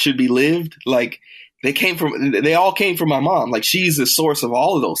how it should be lived, like they all came from my mom. Like she's the source of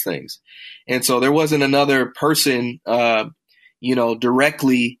all of those things. And so there wasn't another person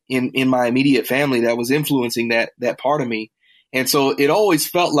directly in my immediate family that was influencing that part of me. And so it always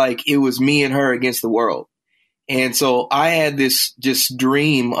felt like it was me and her against the world. And so I had this just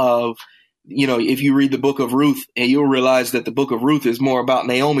dream of, if you read the book of Ruth, and you'll realize that the book of Ruth is more about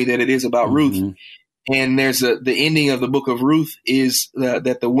Naomi than it is about Mm-hmm. Ruth. And there's the ending of the book of Ruth is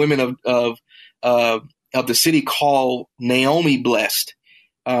that the women of the city call Naomi blessed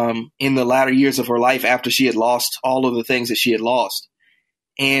in the latter years of her life after she had lost all of the things that she had lost.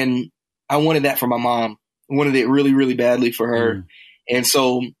 And I wanted that for my mom. I wanted it really, really badly for her. Mm. And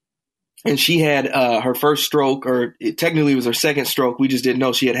so, and she had her first stroke, or technically it was her second stroke. We just didn't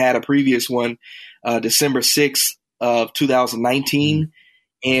know she had had a previous one, December 6th of 2019.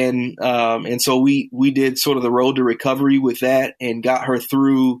 And so we did sort of the road to recovery with that and got her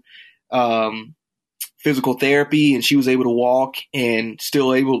through physical therapy, and she was able to walk and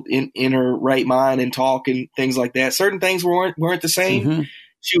still able in her right mind and talk and things like that. Certain things weren't the same. Mm-hmm.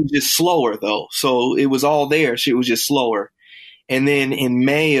 She was just slower though. So it was all there. She was just slower. And then in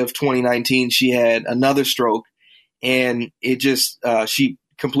May of 2019, she had another stroke, and it just, she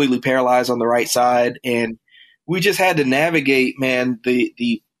completely paralyzed on the right side. And we just had to navigate, man, the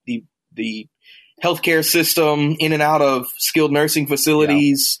healthcare system in and out of skilled nursing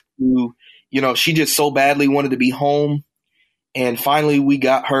facilities. Yeah. She just so badly wanted to be home. And finally we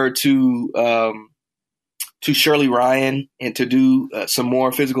got her to Shirley Ryan and to do some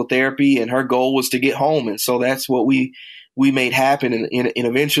more physical therapy. And her goal was to get home. And so that's what we made happen. And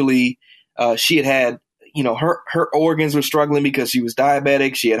eventually she had her organs were struggling because she was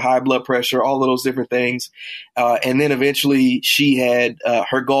diabetic. She had high blood pressure, all of those different things. And then eventually she had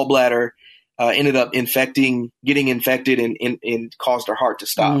her gallbladder ended up getting infected and caused her heart to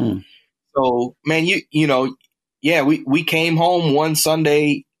stop. Mm. So, man, we came home one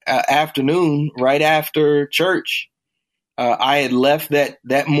Sunday afternoon right after church. I had left that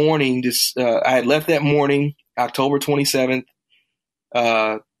morning. October 27th.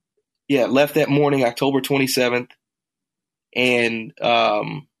 Left that morning, October 27th. And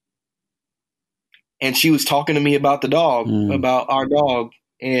she was talking to me about the dog, about our dog,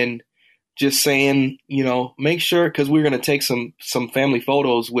 and just saying, make sure, because we're going to take some family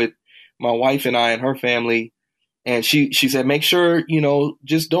photos with my wife and I and her family. And she said, make sure,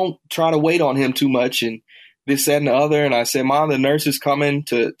 just don't try to wait on him too much and this, that, and the other. And I said, Mom, the nurse is coming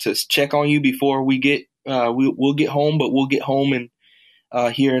to check on you before we get, we'll get home, but we'll get home and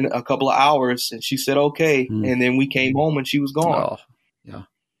here in a couple of hours. And she said, okay. And then we came home and she was gone. Oh, yeah.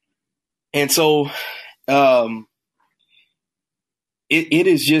 And so, it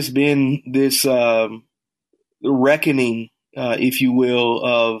has just been this, reckoning, if you will,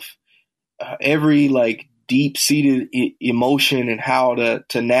 of every deep-seated emotion and how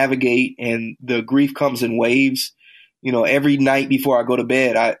to navigate, and the grief comes in waves. Every night before I go to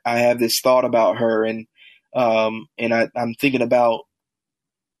bed, I have this thought about her, and I'm thinking about,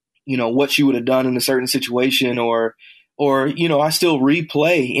 what she would have done in a certain situation, or I still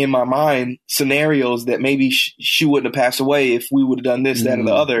replay in my mind scenarios that maybe she wouldn't have passed away if we would have done this, that, or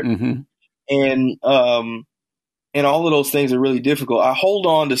the other. Mm-hmm. And all of those things are really difficult. I hold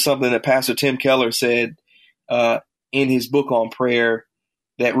on to something that Pastor Tim Keller said in his book on prayer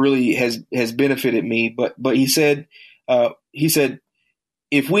that really has benefited me. But he said,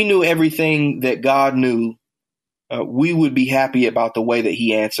 if we knew everything that God knew, we would be happy about the way that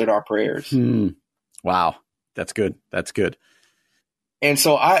he answered our prayers. Wow. That's good. That's good. And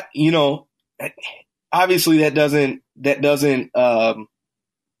so obviously that doesn't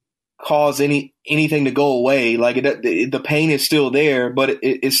cause anything to go away. The pain is still there, but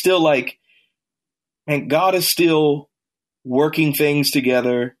it's still and God is still working things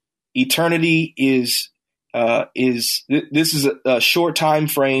together. Eternity is this is a short time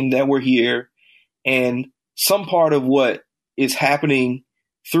frame that we're here, and some part of what is happening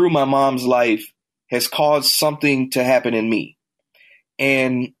through my mom's life has caused something to happen in me.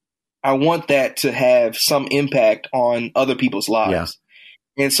 And I want that to have some impact on other people's lives.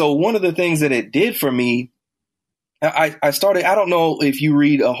 Yeah. And so one of the things that it did for me, I started, I don't know if you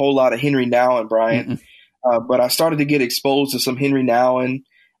read a whole lot of Henry Nouwen, Brian, but I started to get exposed to some Henry Nouwen.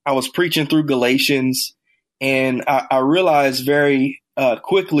 I was preaching through Galatians, and I realized very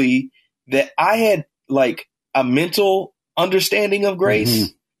quickly that I had a mental understanding of grace,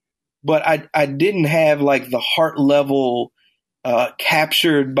 but I didn't have the heart level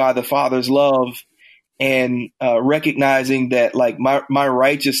captured by the Father's love, and recognizing that my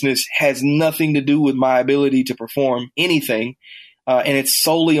righteousness has nothing to do with my ability to perform anything, and it's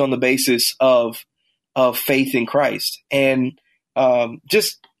solely on the basis of faith in Christ. And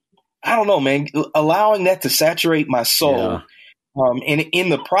just, I don't know, man, allowing that to saturate my soul And in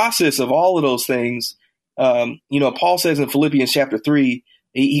the process of all of those things, Paul says in Philippians chapter 3,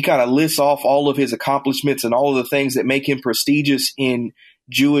 he kind of lists off all of his accomplishments and all of the things that make him prestigious in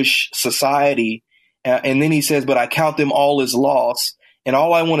Jewish society. And then he says, but I count them all as loss. And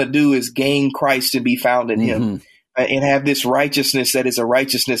all I want to do is gain Christ and be found in him and have this righteousness that is a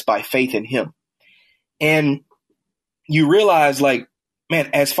righteousness by faith in him. And you realize, like, man,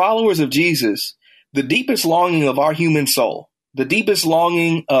 as followers of Jesus, the deepest longing of our human soul, the deepest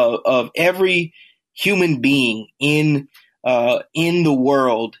longing of every human being in the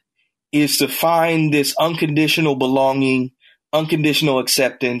world is to find this unconditional belonging, unconditional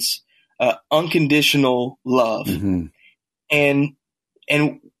acceptance, unconditional love. And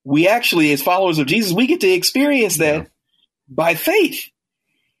we actually, as followers of Jesus, we get to experience that by faith.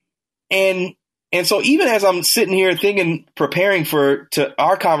 And so even as I'm sitting here thinking, preparing to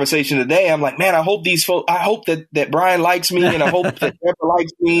our conversation today, I'm like, man, I hope these folks, I hope that Brian likes me, and I hope that Deborah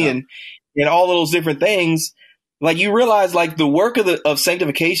likes me, and all of those different things. Like, you realize, like, the work of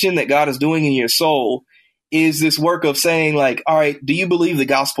sanctification that God is doing in your soul is this work of saying, like, all right, do you believe the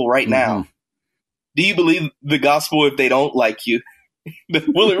gospel right now? Do you believe the gospel if they don't like you?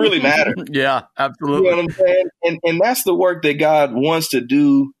 Will it really matter? Yeah, absolutely. You know what I'm saying? And that's the work that God wants to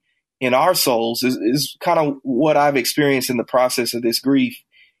do in our souls is kind of what I've experienced in the process of this grief,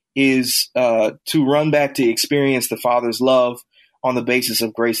 is to run back to experience the Father's love on the basis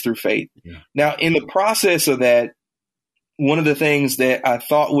of grace through faith. Yeah. Now, in the process of that, one of the things that I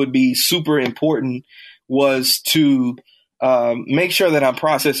thought would be super important was to make sure that I'm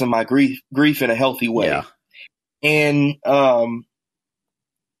processing my grief in a healthy way. Yeah. And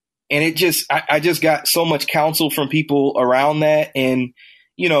it just, I just got so much counsel from people around that. And,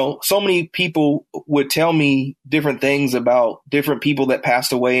 so many people would tell me different things about different people that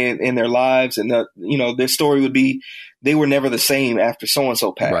passed away in their lives. And, their story would be, they were never the same after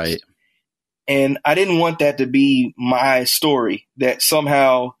so-and-so passed. Right. And I didn't want that to be my story, that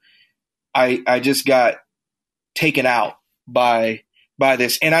somehow I just got taken out by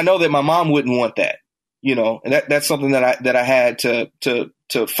this. And I know that my mom wouldn't want that, and that's something that I had to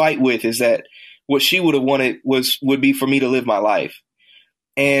fight with, is that what she would have wanted would be for me to live my life.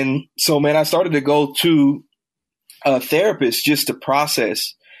 And so, man, I started to go to a therapist just to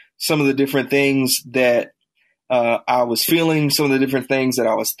process some of the different things that I was feeling, some of the different things that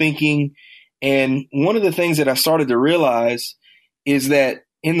I was thinking. And one of the things that I started to realize is that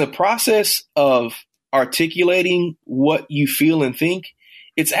in the process of articulating what you feel and think,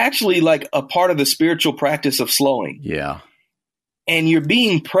 it's actually like a part of the spiritual practice of slowing. Yeah. And you're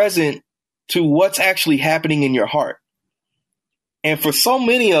being present to what's actually happening in your heart. And for so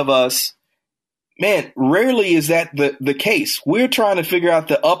many of us, man, rarely is that the case. We're trying to figure out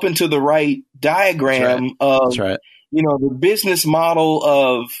the up and to the right diagram of, the business model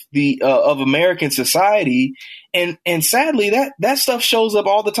of American society. And sadly, that stuff shows up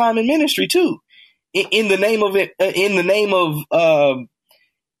all the time in ministry too, in the name of it, in the name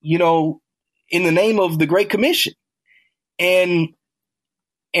of the Great Commission. And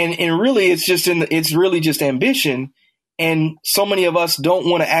really, it's really just ambition. And so many of us don't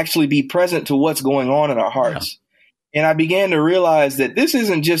want to actually be present to what's going on in our hearts. Yeah. And I began to realize that this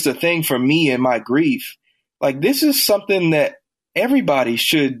isn't just a thing for me and my grief. Like, this is something that everybody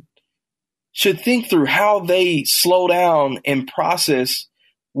should think through, how they slow down and process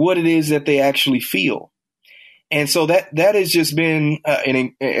what it is that they actually feel. And so that has just been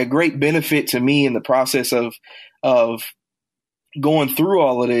a great benefit to me in the process of going through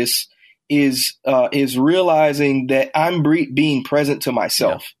all of this, is realizing that I'm being present to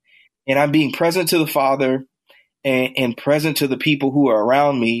myself, and I'm being present to the Father and present to the people who are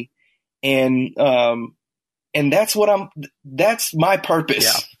around me. And that's my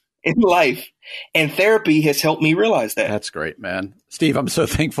purpose in life. And therapy has helped me realize that. That's great, man. Steve, I'm so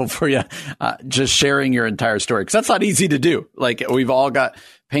thankful for you just sharing your entire story, because that's not easy to do. Like, we've all got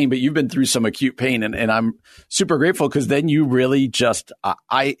pain, but you've been through some acute pain, and I'm super grateful, because then you really just,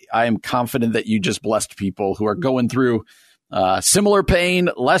 I am confident that you just blessed people who are going through similar pain,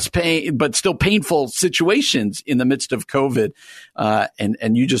 less pain, but still painful situations in the midst of COVID.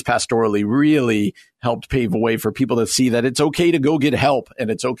 And you just pastorally really helped pave a way for people to see that it's okay to go get help, and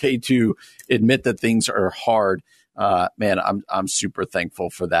it's okay to admit that things are hard. Man, I'm super thankful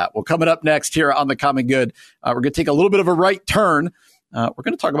for that. Well, coming up next here on The Common Good, we're going to take a little bit of a right turn. We're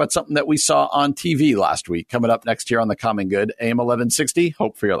going to talk about something that we saw on TV last week. Coming up next here on The Common Good, AM 1160,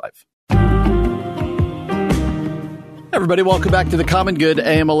 Hope for Your Life. Everybody, welcome back to The Common Good,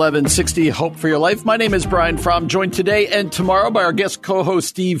 AM 1160, Hope for Your Life. My name is Brian Fromm, joined today and tomorrow by our guest co-host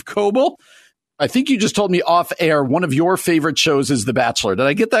Steve Coble. I think you just told me off air one of your favorite shows is The Bachelor. Did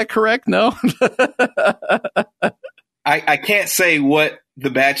I get that correct? No? I can't say what The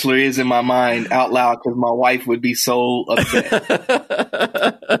Bachelor is in my mind out loud because my wife would be so upset.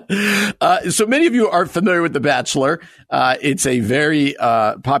 So many of you are familiar with The Bachelor. It's a very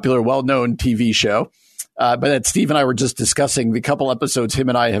popular, well-known TV show. But that Steve and I were just discussing the couple episodes him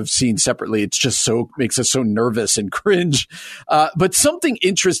and I have seen separately. It's just makes us so nervous and cringe. But something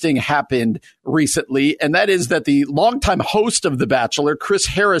interesting happened recently, and that is that the longtime host of The Bachelor, Chris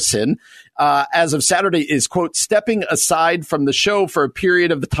Harrison, as of Saturday is, quote, stepping aside from the show for a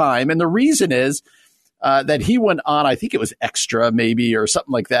period of the time. And the reason is that he went on, I think it was Extra maybe or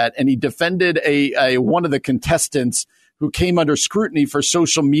something like that, and he defended a one of the contestants who came under scrutiny for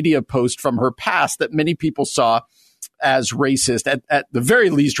social media posts from her past that many people saw as racist, at the very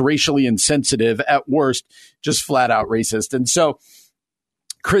least racially insensitive, at worst just flat out racist. And so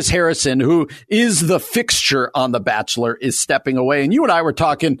Chris Harrison, who is the fixture on The Bachelor, is stepping away. And you and I were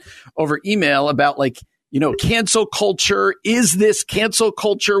talking over email about, like, you know, cancel culture. Is this cancel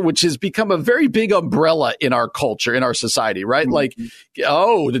culture, which has become a very big umbrella in our culture, in our society, right? Mm-hmm. Like,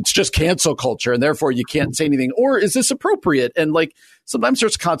 oh, it's just cancel culture and therefore you can't say anything. Or is this appropriate? And like, sometimes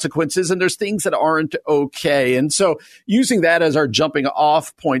there's consequences and there's things that aren't okay. And so using that as our jumping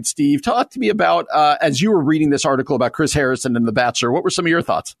off point, Steve, talk to me about, as you were reading this article about Chris Harrison and The Bachelor, what were some of your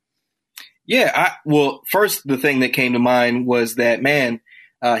thoughts? Yeah, well, first, the thing that came to mind was that, man,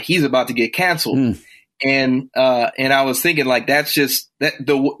 he's about to get canceled. And I was thinking, like, that's just that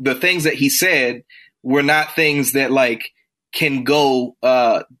the things that he said were not things that, like, can go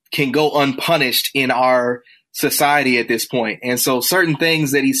unpunished in our society at this point. And so certain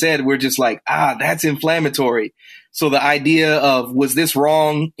things that he said were just like, that's inflammatory. So the idea of, was this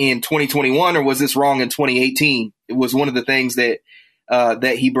wrong in 2021 or was this wrong in 2018? It was one of the things that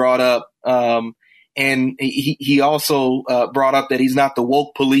he brought up. And he also brought up that he's not the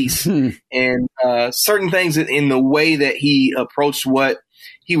woke police and certain things in the way that he approached what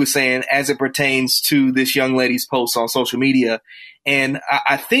he was saying as it pertains to this young lady's post on social media. And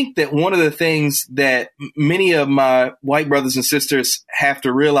I think that one of the things that many of my white brothers and sisters have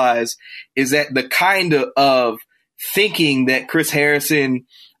to realize is that the kind of thinking that Chris Harrison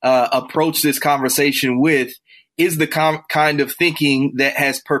approached this conversation with is the kind of thinking that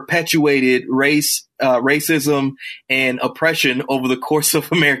has perpetuated racism and oppression over the course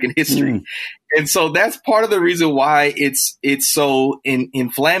of American history. And so that's part of the reason why it's so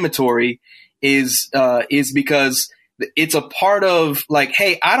inflammatory is because it's a part of, like,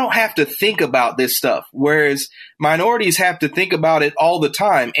 hey, I don't have to think about this stuff, whereas minorities have to think about it all the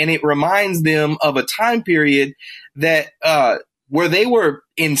time. And it reminds them of a time period that where they were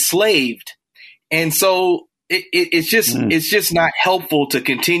enslaved. And so it's just not helpful to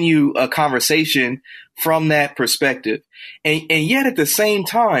continue a conversation from that perspective. And yet at the same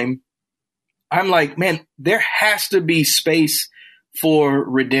time, I'm like, man, there has to be space for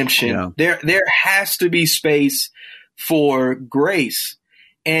redemption. Yeah. There has to be space for grace.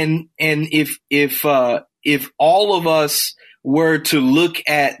 And if all of us were to look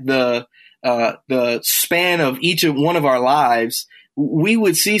at the span of each of one of our lives, we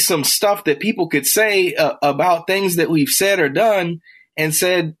would see some stuff that people could say about things that we've said or done and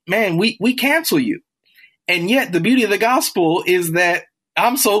said, man, we cancel you. And yet the beauty of the gospel is that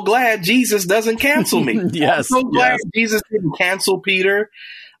I'm so glad Jesus doesn't cancel me. Yes, I'm so glad Jesus didn't cancel Peter.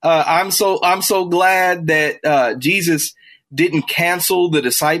 I'm so glad that Jesus didn't cancel the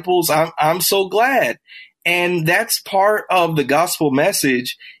disciples. I'm so glad. And that's part of the gospel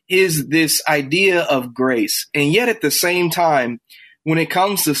message, is this idea of grace. And yet at the same time, when it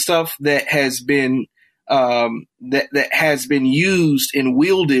comes to stuff that has been that has been used and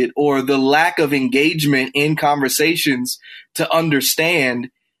wielded, or the lack of engagement in conversations to understand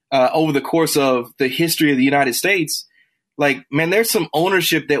over the course of the history of the United States, like, man, there's some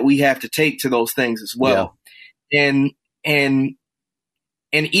ownership that we have to take to those things as well. Yeah.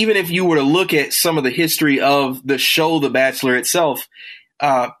 And even if you were to look at some of the history of the show The Bachelor itself,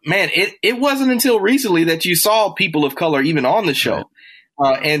 man, it wasn't until recently that you saw people of color even on the show.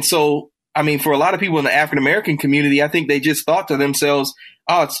 Right. And so, I mean, for a lot of people in the African-American community, I think they just thought to themselves,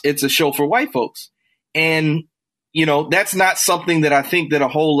 oh, it's a show for white folks. And, you know, that's not something that I think that a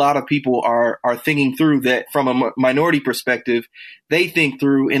whole lot of people are thinking through, that from a minority perspective, they think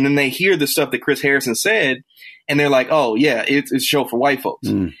through, and then they hear the stuff that Chris Harrison said, and they're like, oh, yeah, it's a show for white folks.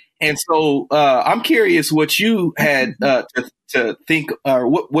 And so I'm curious what you had to to think, or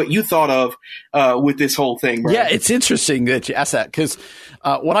what you thought of with this whole thing, Brian. Yeah, it's interesting that you asked that because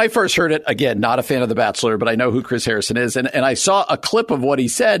when I first heard it, again, not a fan of The Bachelor, but I know who Chris Harrison is. And I saw a clip of what he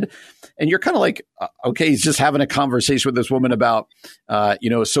said, and you're kind of like, okay, he's just having a conversation with this woman about, a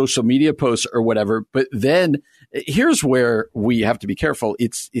social media post or whatever. But then here's where we have to be careful.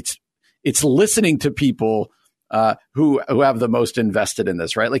 It's listening to people who have the most invested in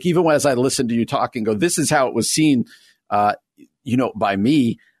this, right? Like even as I listen to you talk and go, this is how it was seen, by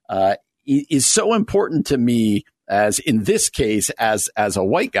me, is so important to me as in this case, as a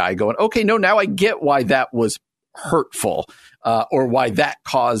white guy going, okay, no, now I get why that was hurtful or why that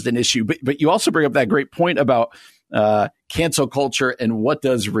caused an issue. But you also bring up that great point about cancel culture and what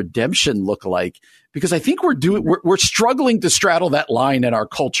does redemption look like? Because I think we're struggling to straddle that line in our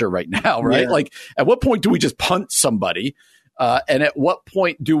culture right now, right? Yeah. Like at what point do we just punt somebody? And at what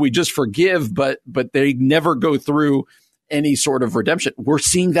point do we just forgive, but they never go through any sort of redemption? We're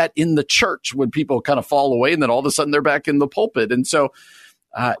seeing that in the church when people kind of fall away and then all of a sudden they're back in the pulpit. And so,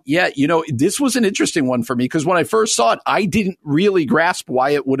 this was an interesting one for me because when I first saw it, I didn't really grasp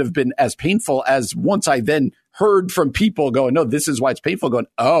why it would have been as painful as once I then heard from people going, no, this is why it's painful, going,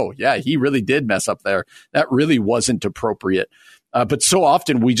 oh, yeah, he really did mess up there. That really wasn't appropriate. But so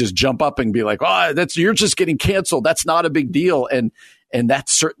often we just jump up and be like, oh, you're just getting canceled. That's not a big deal. And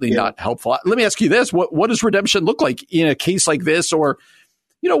that's certainly not helpful. Let me ask you this. What does redemption look like in a case like this? Or,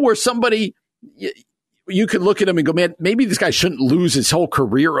 where somebody, you could look at him and go, man, maybe this guy shouldn't lose his whole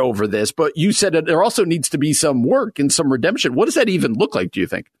career over this. But you said that there also needs to be some work and some redemption. What does that even look like, do you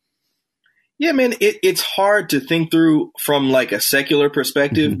think? Yeah, man, it's hard to think through from like a secular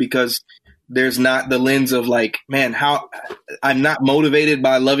perspective because there's not the lens of like, man, how I'm not motivated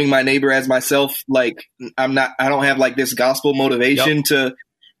by loving my neighbor as myself. Like I don't have like this gospel motivation to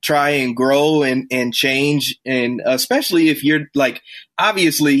try and grow and change. And especially if you're like,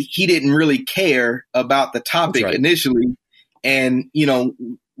 obviously he didn't really care about the topic initially. And,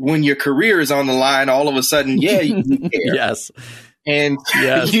 when your career is on the line, all of a sudden, you care. Yes. And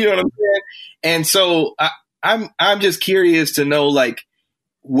you know what I'm saying? And so I'm just curious to know like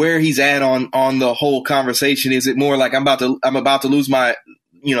where he's at on the whole conversation. Is it more like I'm about to lose my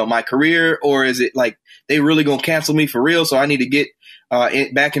my career, or is it like they really gonna cancel me for real? So I need to get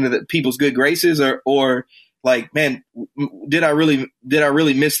back into the people's good graces, or like, man, did I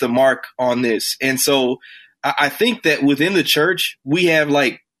really miss the mark on this? And so I think that within the church we have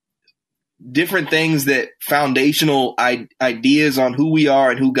like different things, that foundational ideas on who we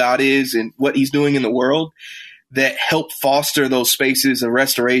are and who God is and what he's doing in the world that help foster those spaces of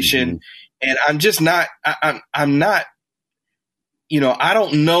restoration. And I'm just not, I'm not, I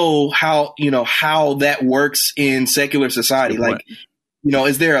don't know how that works in secular society. Like,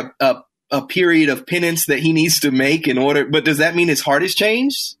 is there a period of penance that he needs to make in order, but does that mean his heart has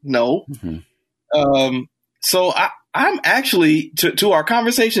changed? No. So I'm actually, to our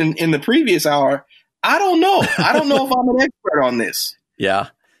conversation in the previous hour, I don't know. I don't know if I'm an expert on this. Yeah.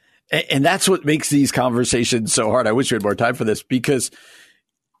 And that's what makes these conversations so hard. I wish we had more time for this because,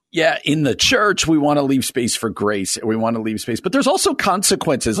 in the church, we want to leave space for grace and we want to leave space. But there's also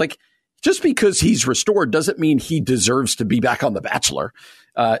consequences. Like just because he's restored doesn't mean he deserves to be back on The Bachelor.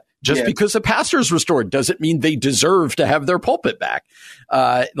 Because the pastor's restored doesn't mean they deserve to have their pulpit back.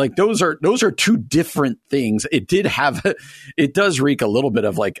 Like those are two different things. It does reek a little bit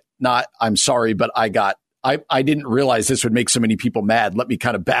of like, not, I'm sorry, but I didn't realize this would make so many people mad. Let me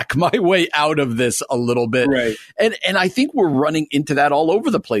kind of back my way out of this a little bit. Right. And I think we're running into that all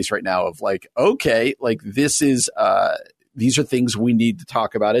over the place right now of like, okay, like this is, these are things we need to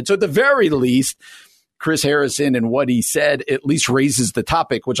talk about. And so at the very least, Chris Harrison and what he said at least raises the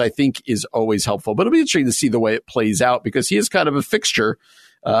topic, which I think is always helpful. But it'll be interesting to see the way it plays out because he is kind of a fixture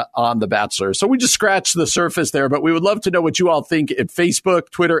on The Bachelor. So we just scratched the surface there, but we would love to know what you all think at Facebook,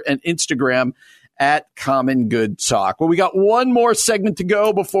 Twitter, and Instagram at Common Good Talk. Well, we got one more segment to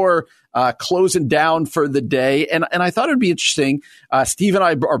go before closing down for the day. And I thought it would be interesting. Steve and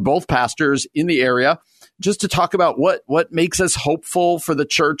I are both pastors in the area, just to talk about what makes us hopeful for the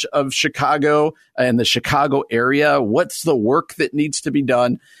Church of Chicago and the Chicago area. What's the work that needs to be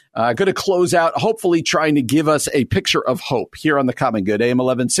done? Going to close out, hopefully trying to give us a picture of hope here on the Common Good, AM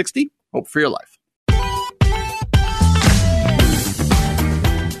 1160. Hope for your life.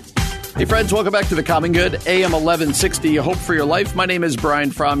 Hey friends, welcome back to the Common Good, AM 1160, Hope for Your Life. My name is Brian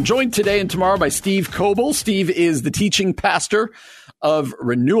Fromm, joined today and tomorrow by Steve Coble. Steve is the teaching pastor of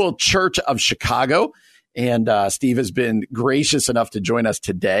Renewal Church of Chicago. And Steve has been gracious enough to join us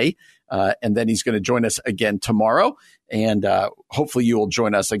today. And then he's going to join us again tomorrow. And hopefully you will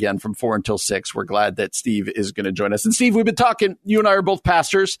join us again from 4 until 6. We're glad that Steve is going to join us. And Steve, we've been talking, you and I are both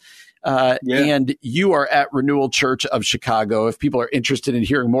pastors, and you are at Renewal Church of Chicago. If people are interested in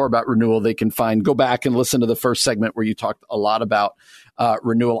hearing more about Renewal, they can go back and listen to the first segment where you talked a lot about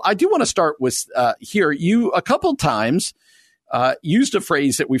Renewal. I do want to start with here. You a couple times used a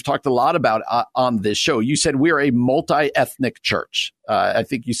phrase that we've talked a lot about on this show. You said we're a multi-ethnic church. I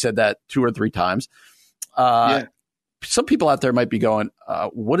think you said that 2 or 3 times. Some people out there might be going,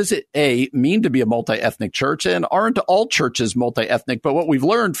 what does it mean to be a multi-ethnic church? And aren't all churches multi-ethnic? But what we've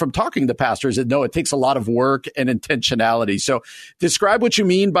learned from talking to pastors is, no, it takes a lot of work and intentionality. So describe what you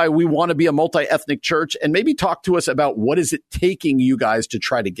mean by we want to be a multi-ethnic church, and maybe talk to us about what is it taking you guys to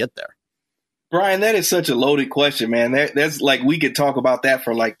try to get there? Brian, that is such a loaded question, man. That's like, we could talk about that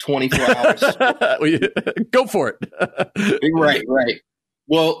for like 24 hours. Go for it. Right.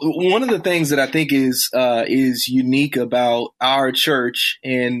 Well, one of the things that I think is unique about our church,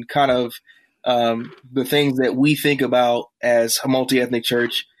 and kind of the things that we think about as a multi-ethnic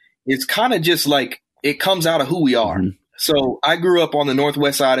church, is kind of just like, it comes out of who we are. Mm-hmm. So I grew up on the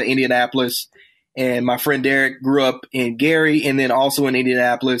northwest side of Indianapolis, and my friend Derek grew up in Gary and then also in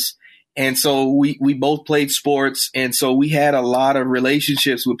Indianapolis. And so we both played sports. And so we had a lot of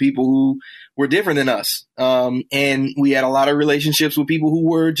relationships with people who were different than us. And we had a lot of relationships with people who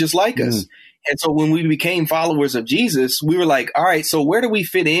were just like us. And so when we became followers of Jesus, we were like, all right, so where do we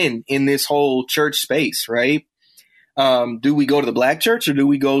fit in this whole church space, right? Do we go to the black church, or do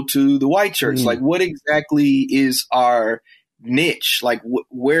we go to the white church? Like, what exactly is our niche? Like,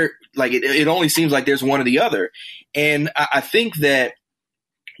 where, like, it only seems like there's one or the other. And I think that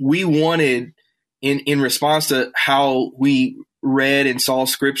we wanted, in response to how we read and saw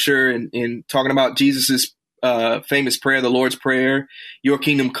scripture and talking about Jesus's famous prayer, the Lord's Prayer, your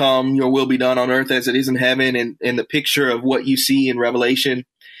kingdom come, your will be done on earth as it is in heaven, and the picture of what you see in Revelation,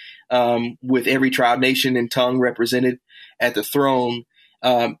 with every tribe, nation, and tongue represented at the throne,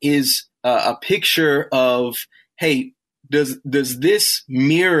 is a picture of, hey, does this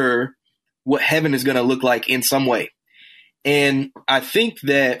mirror what heaven is going to look like in some way? And I think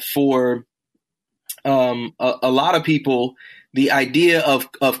that for a lot of people, the idea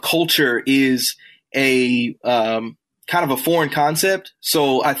of culture is a kind of a foreign concept.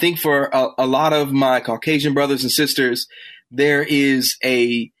 So I think for a lot of my Caucasian brothers and sisters, there is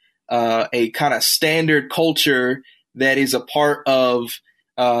a kind of standard culture that is a part of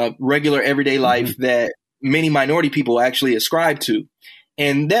regular everyday life that many minority people actually ascribe to.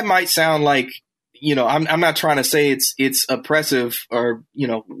 And that might sound like, you know, I'm not trying to say it's oppressive or, you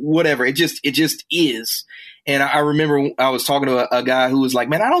know, whatever. It just is. And I remember I was talking to a guy who was like,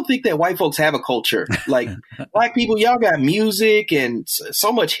 man, I don't think that white folks have a culture. Like, black people, y'all got music and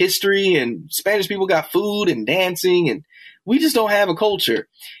so much history, and Spanish people got food and dancing, and we just don't have a culture.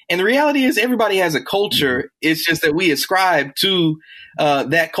 And the reality is everybody has a culture. It's just that we ascribe to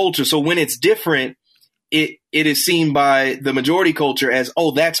that culture. So when it's different, it is seen by the majority culture as,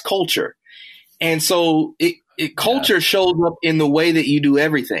 oh, that's culture. And so culture shows up in the way that you do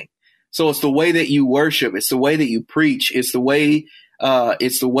everything. So it's the way that you worship. It's the way that you preach. It's the way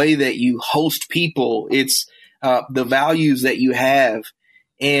that you host people. It's the values that you have,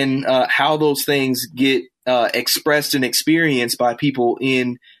 and how those things get expressed and experienced by people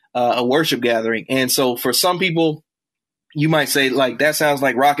in a worship gathering. And so for some people, you might say, like, that sounds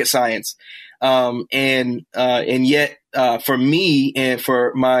like rocket science. And yet for me and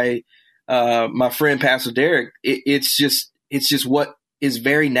for my friend, Pastor Derek, it's just what is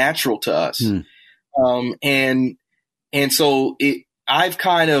very natural to us. And so I've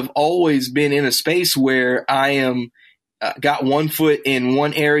kind of always been in a space where I am got one foot in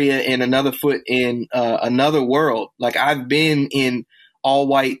one area and another foot in another world. Like, I've been in all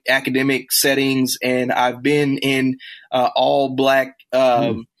white academic settings, and I've been in all black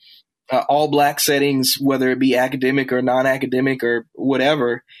settings, whether it be academic or non-academic or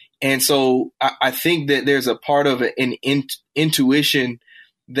whatever. And so I think that there's a part of an intuition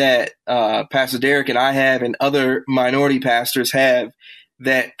that Pastor Derek and I have, and other minority pastors have,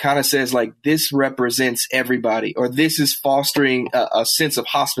 that kind of says, like, this represents everybody, or this is fostering a sense of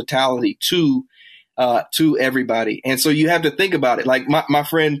hospitality to everybody. And so you have to think about it. Like my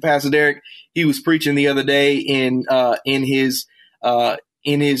friend Pastor Derek, he was preaching the other day in his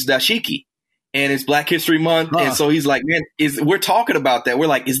dashiki. And it's Black History Month. And so he's like, man, we're talking about that. We're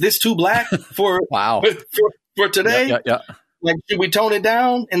like, is this too black for for today? Yeah. Like, should we tone it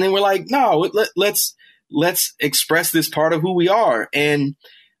down? And then we're like, no, let's express this part of who we are. And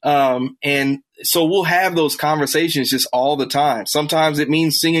so we'll have those conversations just all the time. Sometimes it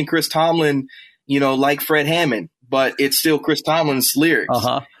means singing Chris Tomlin, you know, like Fred Hammond. but it's still Chris Tomlin's lyrics.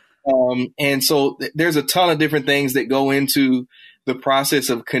 And so there's a ton of different things that go into the process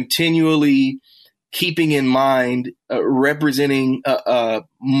of continually keeping in mind representing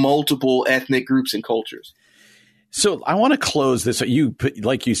multiple ethnic groups and cultures. So I want to close this.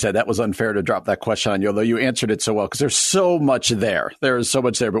 Like you said, that was unfair to drop that question on you, although you answered it so well, because there's so much there. There is so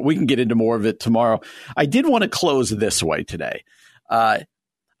much there, but we can get into more of it tomorrow. I did want to close this way today. I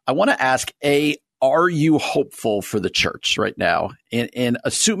want to ask, are you hopeful for the church right now? And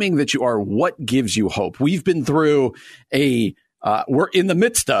assuming that you are, what gives you hope? We've been through we're in the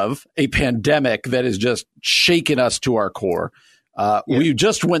midst of a pandemic that has just shaken us to our core. We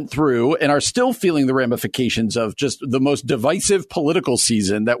just went through and are still feeling the ramifications of just the most divisive political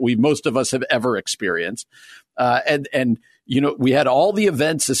season that most of us have ever experienced. And we had all the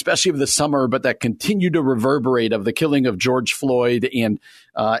events, especially of the summer, but that continued to reverberate of the killing of George Floyd and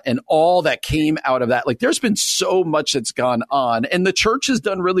all that came out of that. Like, there's been so much that's gone on, and the church has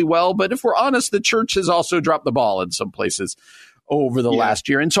done really well. But if we're honest, the church has also dropped the ball in some places over the last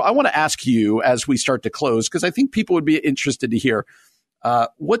year. And so I want to ask you as we start to close, because I think people would be interested to hear,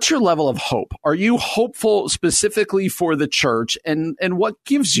 what's your level of hope? Are you hopeful specifically for the church, and what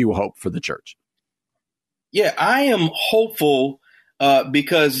gives you hope for the church? Yeah, I am hopeful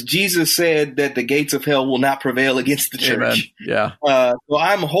because Jesus said that the gates of hell will not prevail against the church. Amen. Yeah. So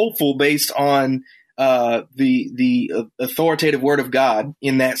I'm hopeful based on the authoritative word of God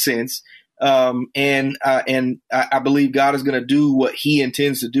in that sense. And I believe God is going to do what he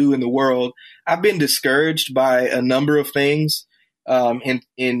intends to do in the world. I've been discouraged by a number of things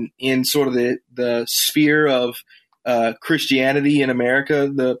in sort of the sphere of Christianity in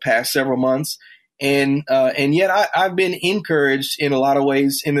America the past several months. And yet I've been encouraged in a lot of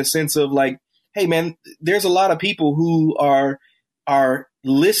ways in the sense of like, hey, man, there's a lot of people who are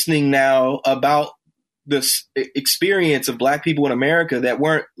listening now about this experience of Black people in America that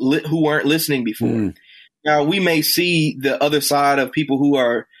weren't listening before. Now, we may see the other side of people who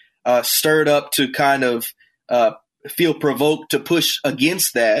are stirred up to kind of feel provoked to push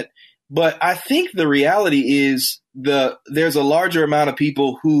against that. But I think the reality is there's a larger amount of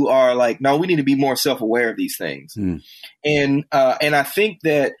people who are like, no, we need to be more self-aware of these things. And I think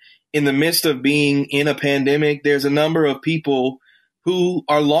that in the midst of being in a pandemic, there's a number of people who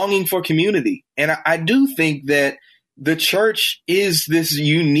are longing for community. And I do think that the church is this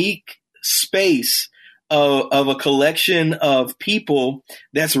unique space of a collection of people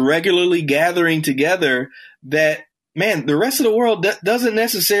that's regularly gathering together that, man, the rest of the world doesn't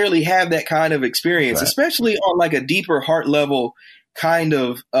necessarily have that kind of experience, right, especially on like a deeper heart level kind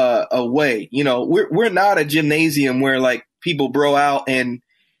of a way. You know, we're not a gymnasium where like people bro out and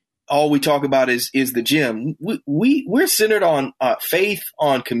all we talk about is the gym. We're centered on faith,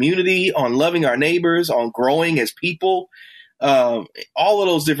 on community, on loving our neighbors, on growing as people, all of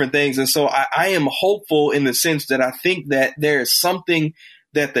those different things. And so I am hopeful in the sense that I think that there is something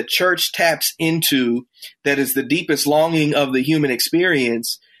that the church taps into that is the deepest longing of the human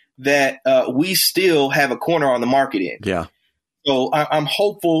experience that we still have a corner on the market in. Yeah. So I'm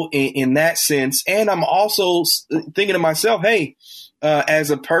hopeful in that sense. And I'm also thinking to myself, hey, as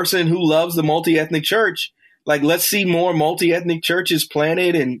a person who loves the multi-ethnic church, like, let's see more multi-ethnic churches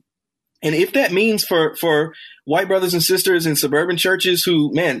planted. And if that means for white brothers and sisters in suburban churches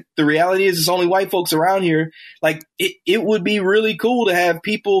who, man, the reality is it's only white folks around here. Like, it would be really cool to have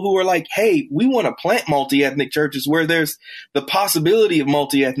people who are like, hey, we want to plant multi-ethnic churches where there's the possibility of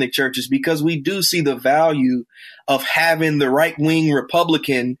multi-ethnic churches, because we do see the value of having the right wing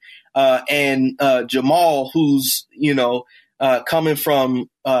Republican and Jamal, who's, coming from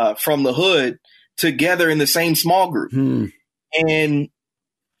the hood, together in the same small group.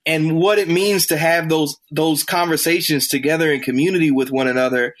 And what it means to have those conversations together in community with one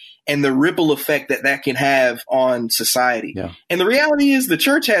another, and the ripple effect that can have on society. Yeah. And the reality is the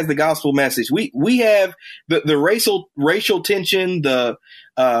church has the gospel message. We have the racial tension, the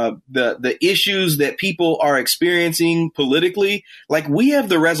issues that people are experiencing politically. Like, we have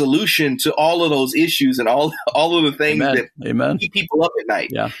the resolution to all of those issues and all of the things that keep people up at night.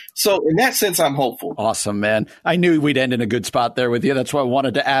 Yeah. So in that sense, I'm hopeful. Awesome, man. I knew we'd end in a good spot there with you. That's why I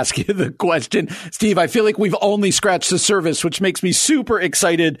wanted to ask you the question. Steve, I feel like we've only scratched the surface, which makes me super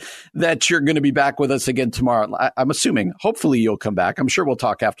excited that you're going to be back with us again tomorrow. I'm assuming, hopefully you'll come back. I'm sure we'll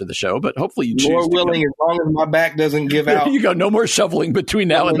talk after the show, but hopefully you choose Lord willing, as long as my back doesn't give out. You go, no more shoveling between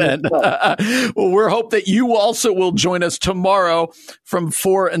now and then. Well, we're hope that you also will join us tomorrow from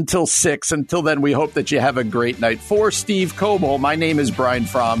 4 until 6. Until then, we hope that you have a great night. For Steve Coble, my name is Brian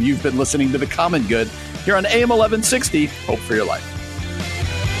Fromm. You've been listening to The Common Good here on AM 1160. Hope for your life.